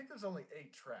only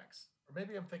 8 tracks, or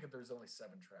maybe I'm thinking there's only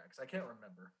 7 tracks. I can't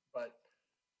remember, but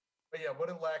yeah, what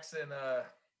it lacks in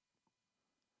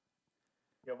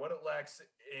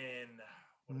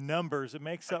numbers, it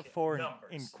makes up for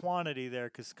in quantity there,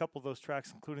 because a couple of those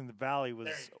tracks, including The Valley,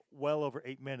 was well over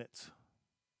 8 minutes.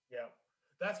 Yeah,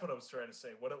 that's what I was trying to say.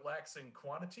 What it lacks in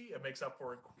quantity, it makes up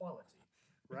for in quality.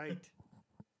 Right.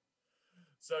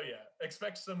 So yeah,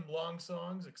 expect some long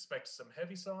songs, expect some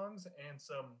heavy songs, and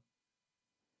some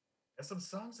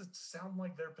songs that sound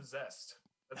like they're possessed.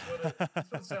 That's what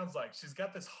it sounds like. She's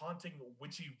got this haunting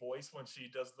witchy voice when she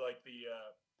does like the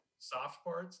soft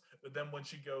parts, but then when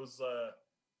she goes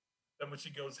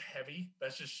heavy,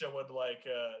 that's just showing like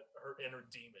her inner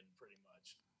demon, pretty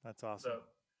much. That's awesome. So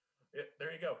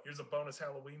there you go. Here's a bonus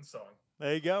Halloween song.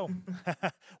 There you go.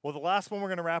 Well, the last one we're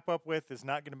going to wrap up with is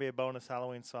not going to be a bonus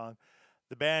Halloween song.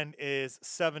 The band is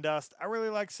Sevendust. I really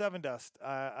like Sevendust.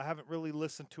 I haven't really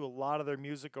listened to a lot of their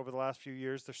music over the last few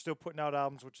years. They're still putting out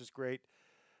albums, which is great.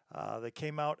 They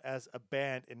came out as a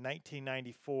band in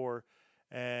 1994,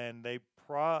 and it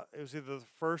was either the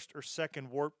first or second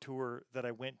Warped Tour that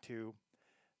I went to.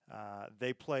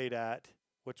 They played at,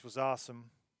 which was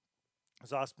awesome. It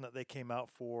was awesome that they came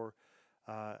out for,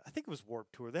 I think it was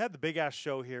Warped Tour. They had the big ass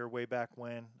show here way back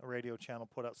when. A radio channel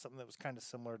put out something that was kind of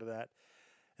similar to that.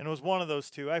 And it was one of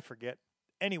those two. I forget.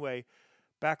 Anyway,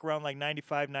 back around like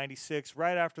 95, 96,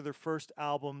 right after their first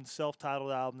album,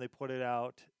 self-titled album, they put it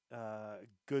out.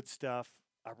 Good stuff.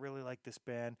 I really like this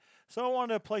band. So I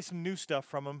wanted to play some new stuff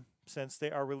from them since they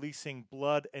are releasing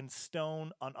Blood and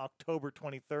Stone on October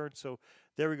 23rd. So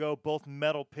there we go. Both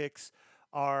metal picks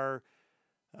are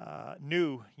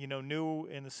new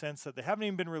in the sense that they haven't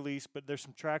even been released, but there's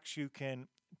some tracks you can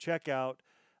check out.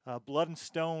 Blood and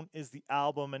Stone is the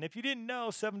album. And if you didn't know,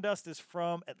 Sevendust is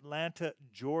from Atlanta,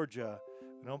 Georgia.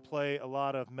 We don't play a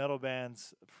lot of metal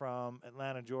bands from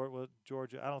Atlanta,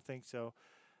 Georgia. I don't think so.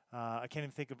 I can't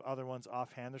even think of other ones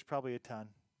offhand. There's probably a ton.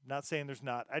 Not saying there's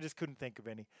not. I just couldn't think of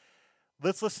any.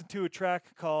 Let's listen to a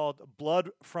track called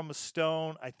Blood from a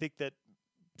Stone. I think that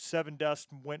Sevendust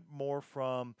went more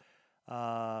from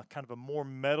kind of a more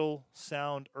metal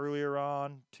sound earlier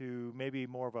on to maybe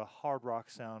more of a hard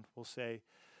rock sound, we'll say.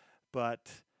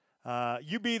 But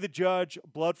you be the judge.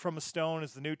 Blood from a Stone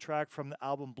is the new track from the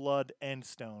album Blood and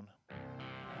Stone.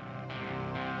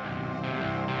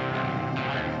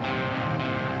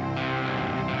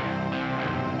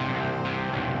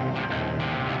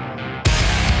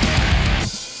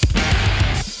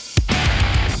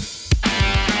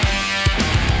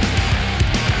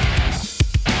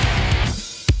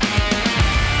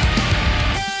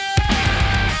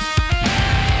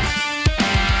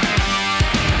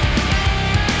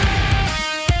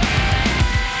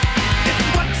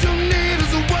 What you need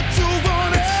is what you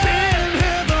want. It's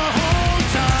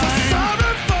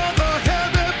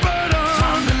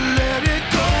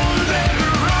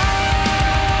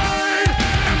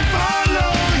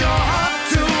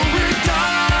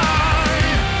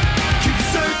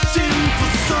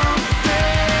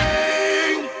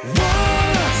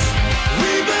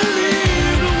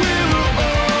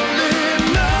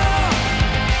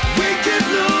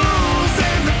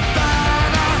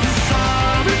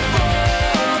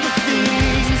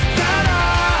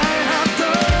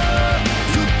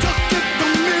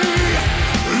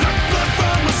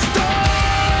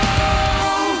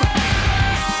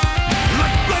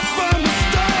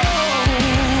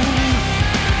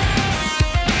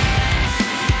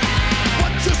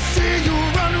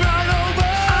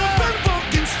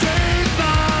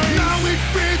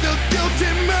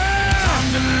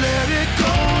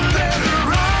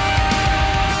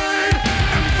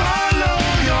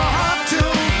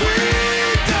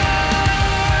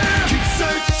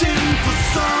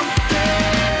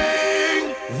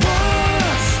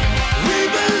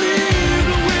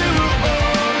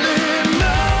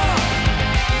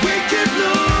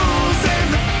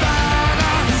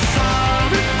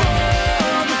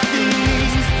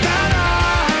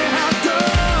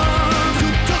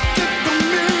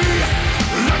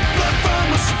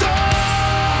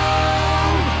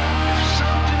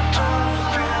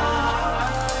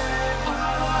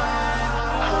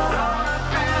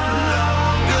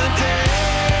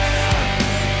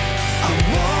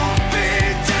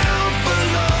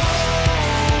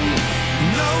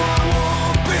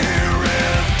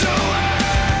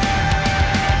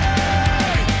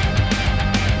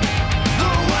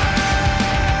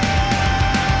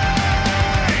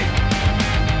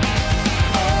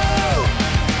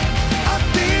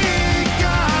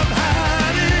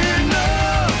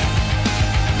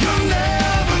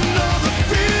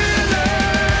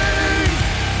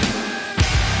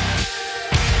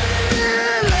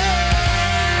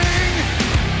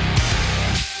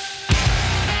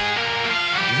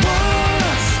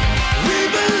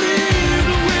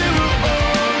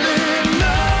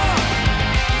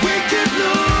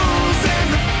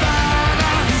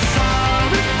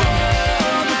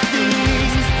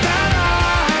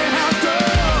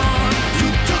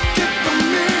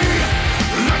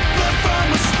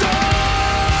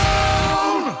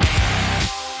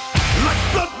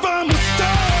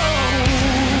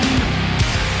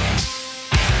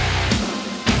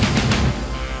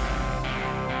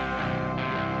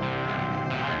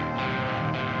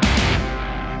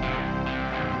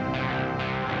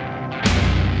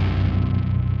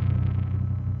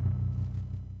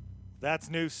That's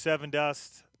new. Seven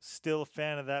Dust. Still a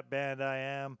fan of that band. I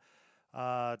am.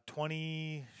 About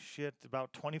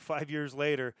 25 years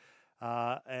later,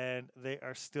 and they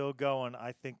are still going.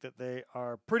 I think that they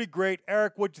are pretty great.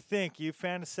 Eric, what'd you think? You a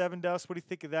fan of Seven Dust? What do you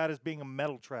think of that as being a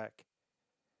metal track?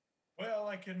 Well,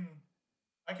 I can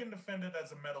defend it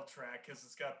as a metal track because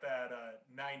it's got that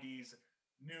 90s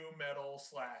new metal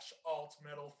 / alt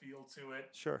metal feel to it.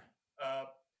 Sure.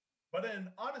 But in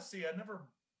honesty, I never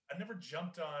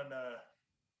jumped on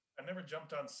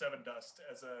Seven Dust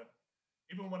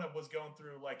even when I was going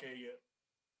through like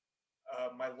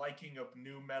my liking of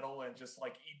new metal and just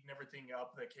like eating everything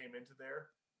up that came into there.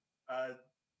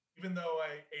 Even though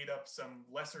I ate up some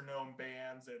lesser known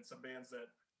bands and some bands that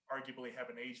arguably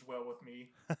haven't aged well with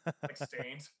me, like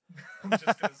Stained. I'm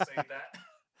just gonna say that.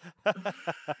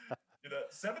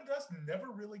 Seven Dust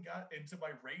never really got into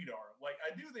my radar. Like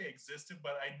I knew they existed,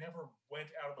 but I never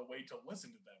went out of the way to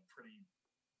listen to them pretty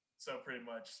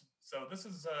much. So this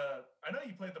is I know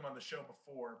you played them on the show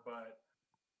before, but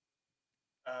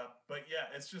yeah,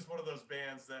 it's just one of those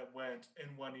bands that went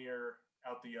in one ear,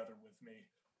 out the other with me.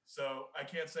 So I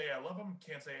can't say I love them,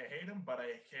 can't say I hate them, but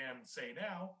I can say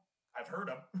now I've heard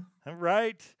them.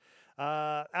 Right.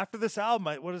 After this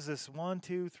album, what is this? 1,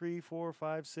 2, 3, 4,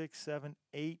 5, 6, 7,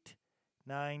 8,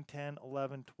 9, 10,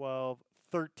 11, 12,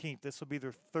 13th. This will be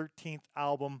their 13th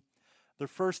album. Their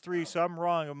first three, so I'm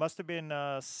wrong. It must have been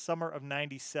summer of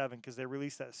 97 because they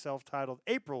released that self-titled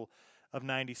April of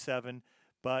 97.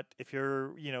 But if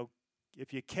you're,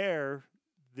 if you care,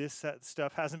 this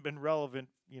stuff hasn't been relevant,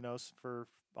 for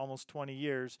almost 20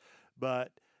 years.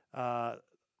 But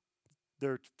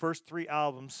their first three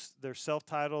albums, they're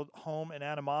self-titled, Home and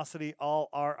Animosity, all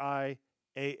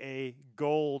RIAA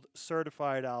Gold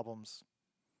certified albums.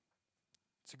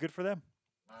 So good for them.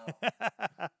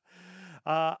 Wow.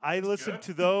 I listened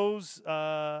to those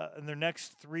and their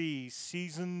next three,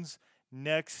 Seasons,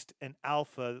 Next, and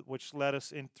Alpha, which led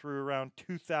us in through around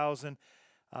 2000.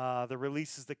 The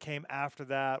releases that came after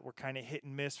that were kind of hit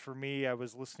and miss for me. I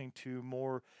was listening to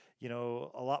more, a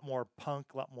lot more punk,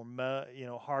 a lot more,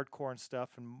 hardcore and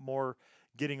stuff, and more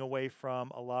getting away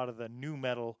from a lot of the new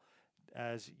metal,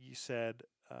 as you said,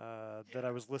 that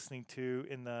I was listening to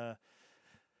in the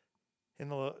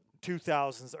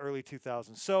 2000s, early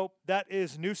 2000s. So that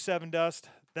is new Seven Dust.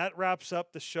 That wraps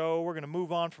up the show. We're going to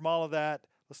move on from all of that.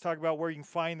 Let's talk about where you can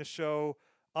find the show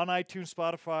on iTunes,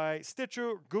 Spotify,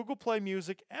 Stitcher, Google Play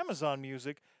Music, Amazon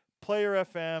Music, Player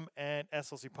FM, and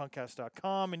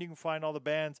slcpunkcast.com. And you can find all the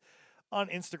bands on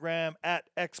Instagram at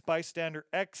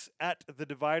xbystanderx, at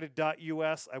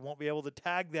thedivided.us. I won't be able to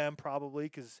tag them probably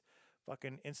because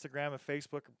fucking Instagram and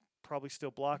Facebook are probably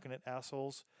still blocking it,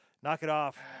 assholes. Knock it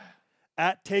off.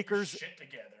 At Takers. Shit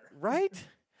together. Right?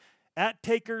 At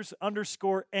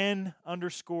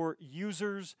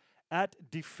Takers_N_users. At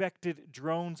Defected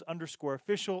Drones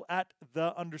 _official. At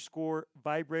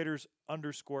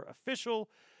the_vibrators_official.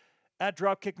 At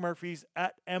Dropkick Murphys.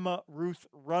 At Emma Ruth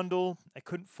Rundle. I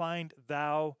couldn't find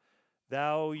Thou.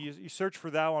 You search for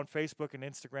Thou on Facebook and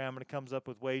Instagram and it comes up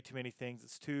with way too many things.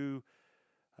 It's too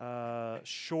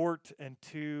short and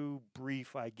too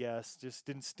brief, I guess. Just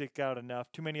didn't stick out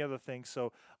enough. Too many other things.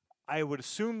 So I would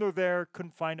assume they're there.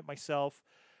 Couldn't find it myself.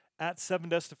 At Seven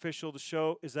Dust Official, the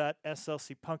show is at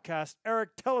SLC Punkcast. Eric,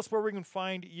 tell us where we can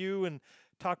find you and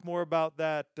talk more about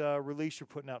that release you're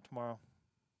putting out tomorrow.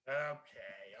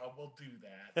 Okay, I will do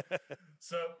that.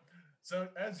 So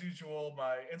as usual,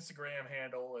 my Instagram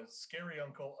handle is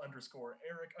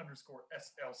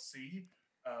scaryuncle_Eric_SLC.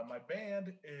 My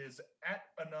band is at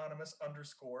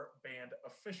anonymous_band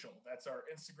official. That's our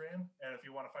Instagram. And if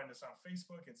you want to find us on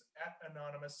Facebook, it's at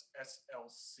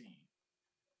anonymoussLC.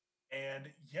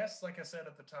 And yes, like I said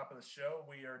at the top of the show,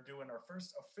 we are doing our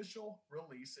first official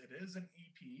release. It is an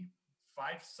EP,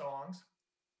 5 songs.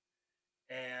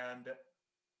 And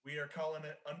we are calling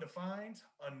it Undefined,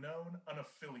 Unknown,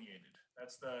 Unaffiliated.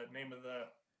 That's about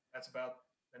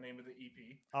the name of the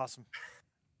EP. Awesome.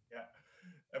 Yeah.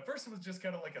 At first, it was just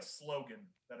kind of like a slogan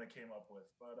that I came up with,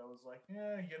 but I was like,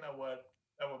 yeah, you know what?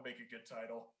 That would make a good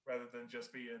title rather than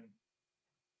just being,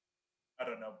 I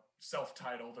don't know,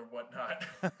 self-titled or whatnot.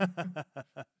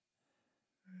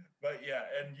 But yeah,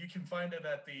 and you can find it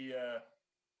at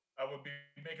I will be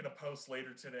making a post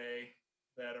later today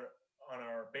that are on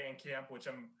our Bandcamp, which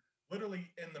I'm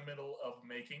literally in the middle of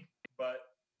making,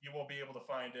 but you will be able to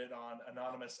find it on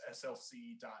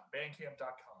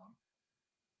anonymouslc.bandcamp.com.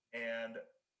 And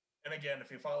again,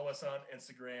 if you follow us on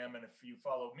Instagram and if you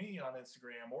follow me on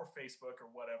Instagram or Facebook or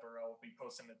whatever, I will be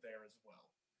posting it there as well.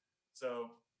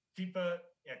 So keep your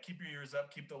ears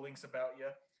up, keep the links about you.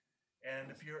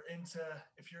 And if you're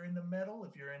into metal,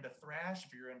 if you're into thrash,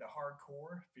 if you're into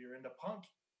hardcore, if you're into punk,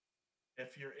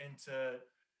 if you're into,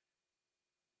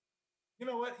 you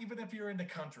know what, even if you're into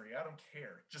country, I don't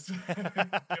care. Just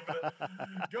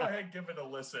go ahead, give it a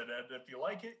listen. And if you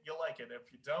like it, you like it.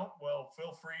 If you don't, well,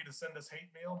 feel free to send us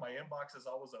hate mail. My inbox is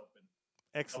always open.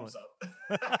 Excellent. Thumbs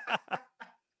up.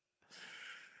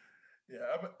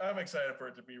 Yeah, I'm excited for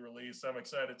it to be released. I'm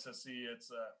excited to see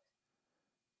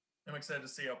I'm excited to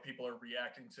see how people are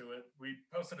reacting to it. We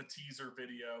posted a teaser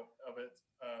video of it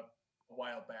a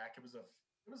while back. It was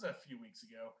a few weeks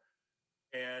ago,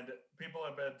 and people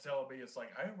have been telling me it's like,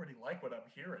 I already like what I'm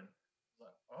hearing. I was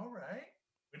like, all right,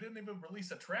 we didn't even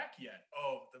release a track yet.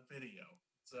 Oh, the video.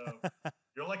 So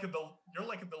you're liking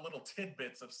the little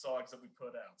tidbits of songs that we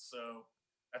put out. So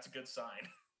that's a good sign.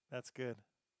 That's good.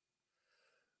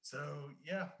 So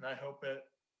yeah, I hope it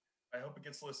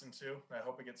gets listened to. I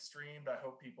hope it gets streamed. I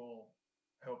hope people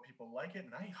like it,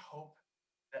 and I hope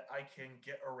that I can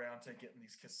get around to getting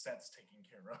these cassettes taken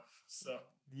care of. So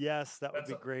yes, that would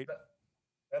be great.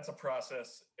 That's a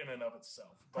process in and of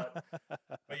itself. But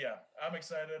yeah, I'm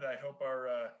excited. I hope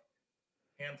our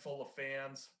handful of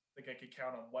fans, I think I could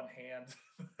count on one hand.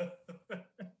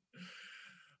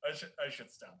 I should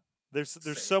stop.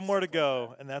 There's somewhere to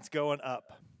go, and that's going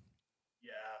up.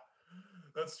 Yeah,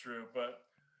 that's true. But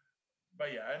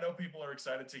yeah, I know people are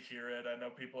excited to hear it. I know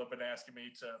people have been asking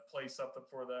me to play something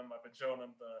for them. I've been showing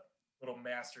them the little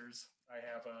masters I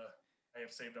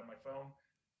have saved on my phone.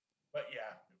 But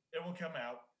yeah, it will come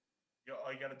out.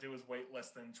 All you got to do is wait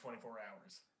less than 24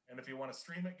 hours. And if you want to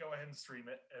stream it, go ahead and stream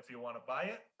it. If you want to buy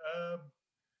it,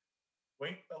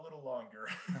 wait a little longer.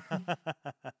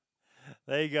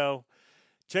 There you go.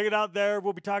 Check it out there.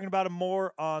 We'll be talking about it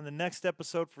more on the next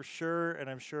episode for sure, and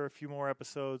I'm sure a few more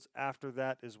episodes after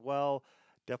that as well.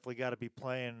 Definitely got to be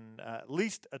playing at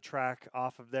least a track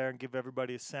off of there and give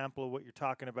everybody a sample of what you're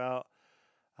talking about.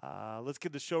 Let's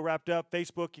get the show wrapped up.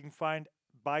 Facebook, you can find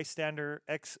Bystander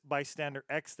X.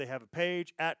 They have a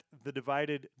page at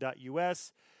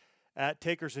thedivided.us, at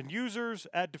Takers and Users,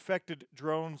 at Defected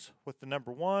Drones with the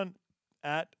number 1,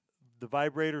 at The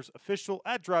Vibrators Official,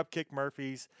 at Dropkick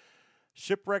Murphys.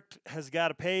 Shipwrecked has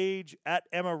got a page at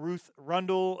Emma Ruth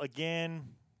Rundle.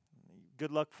 Again,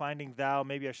 good luck finding Thou.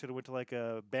 Maybe I should have went to like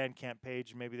a Bandcamp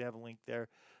page. Maybe they have a link there.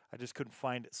 I just couldn't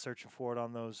find it searching for it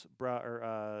on those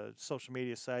social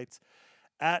media sites.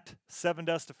 At Seven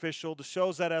Dust Official. The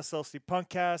show's at SLC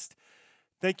Punkcast.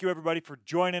 Thank you, everybody, for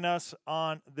joining us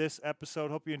on this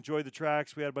episode. Hope you enjoyed the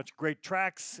tracks. We had a bunch of great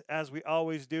tracks, as we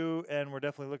always do, and we're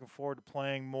definitely looking forward to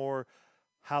playing more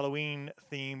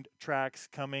Halloween-themed tracks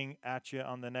coming at you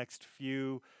on the next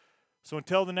few. So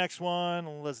until the next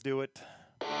one, let's do it.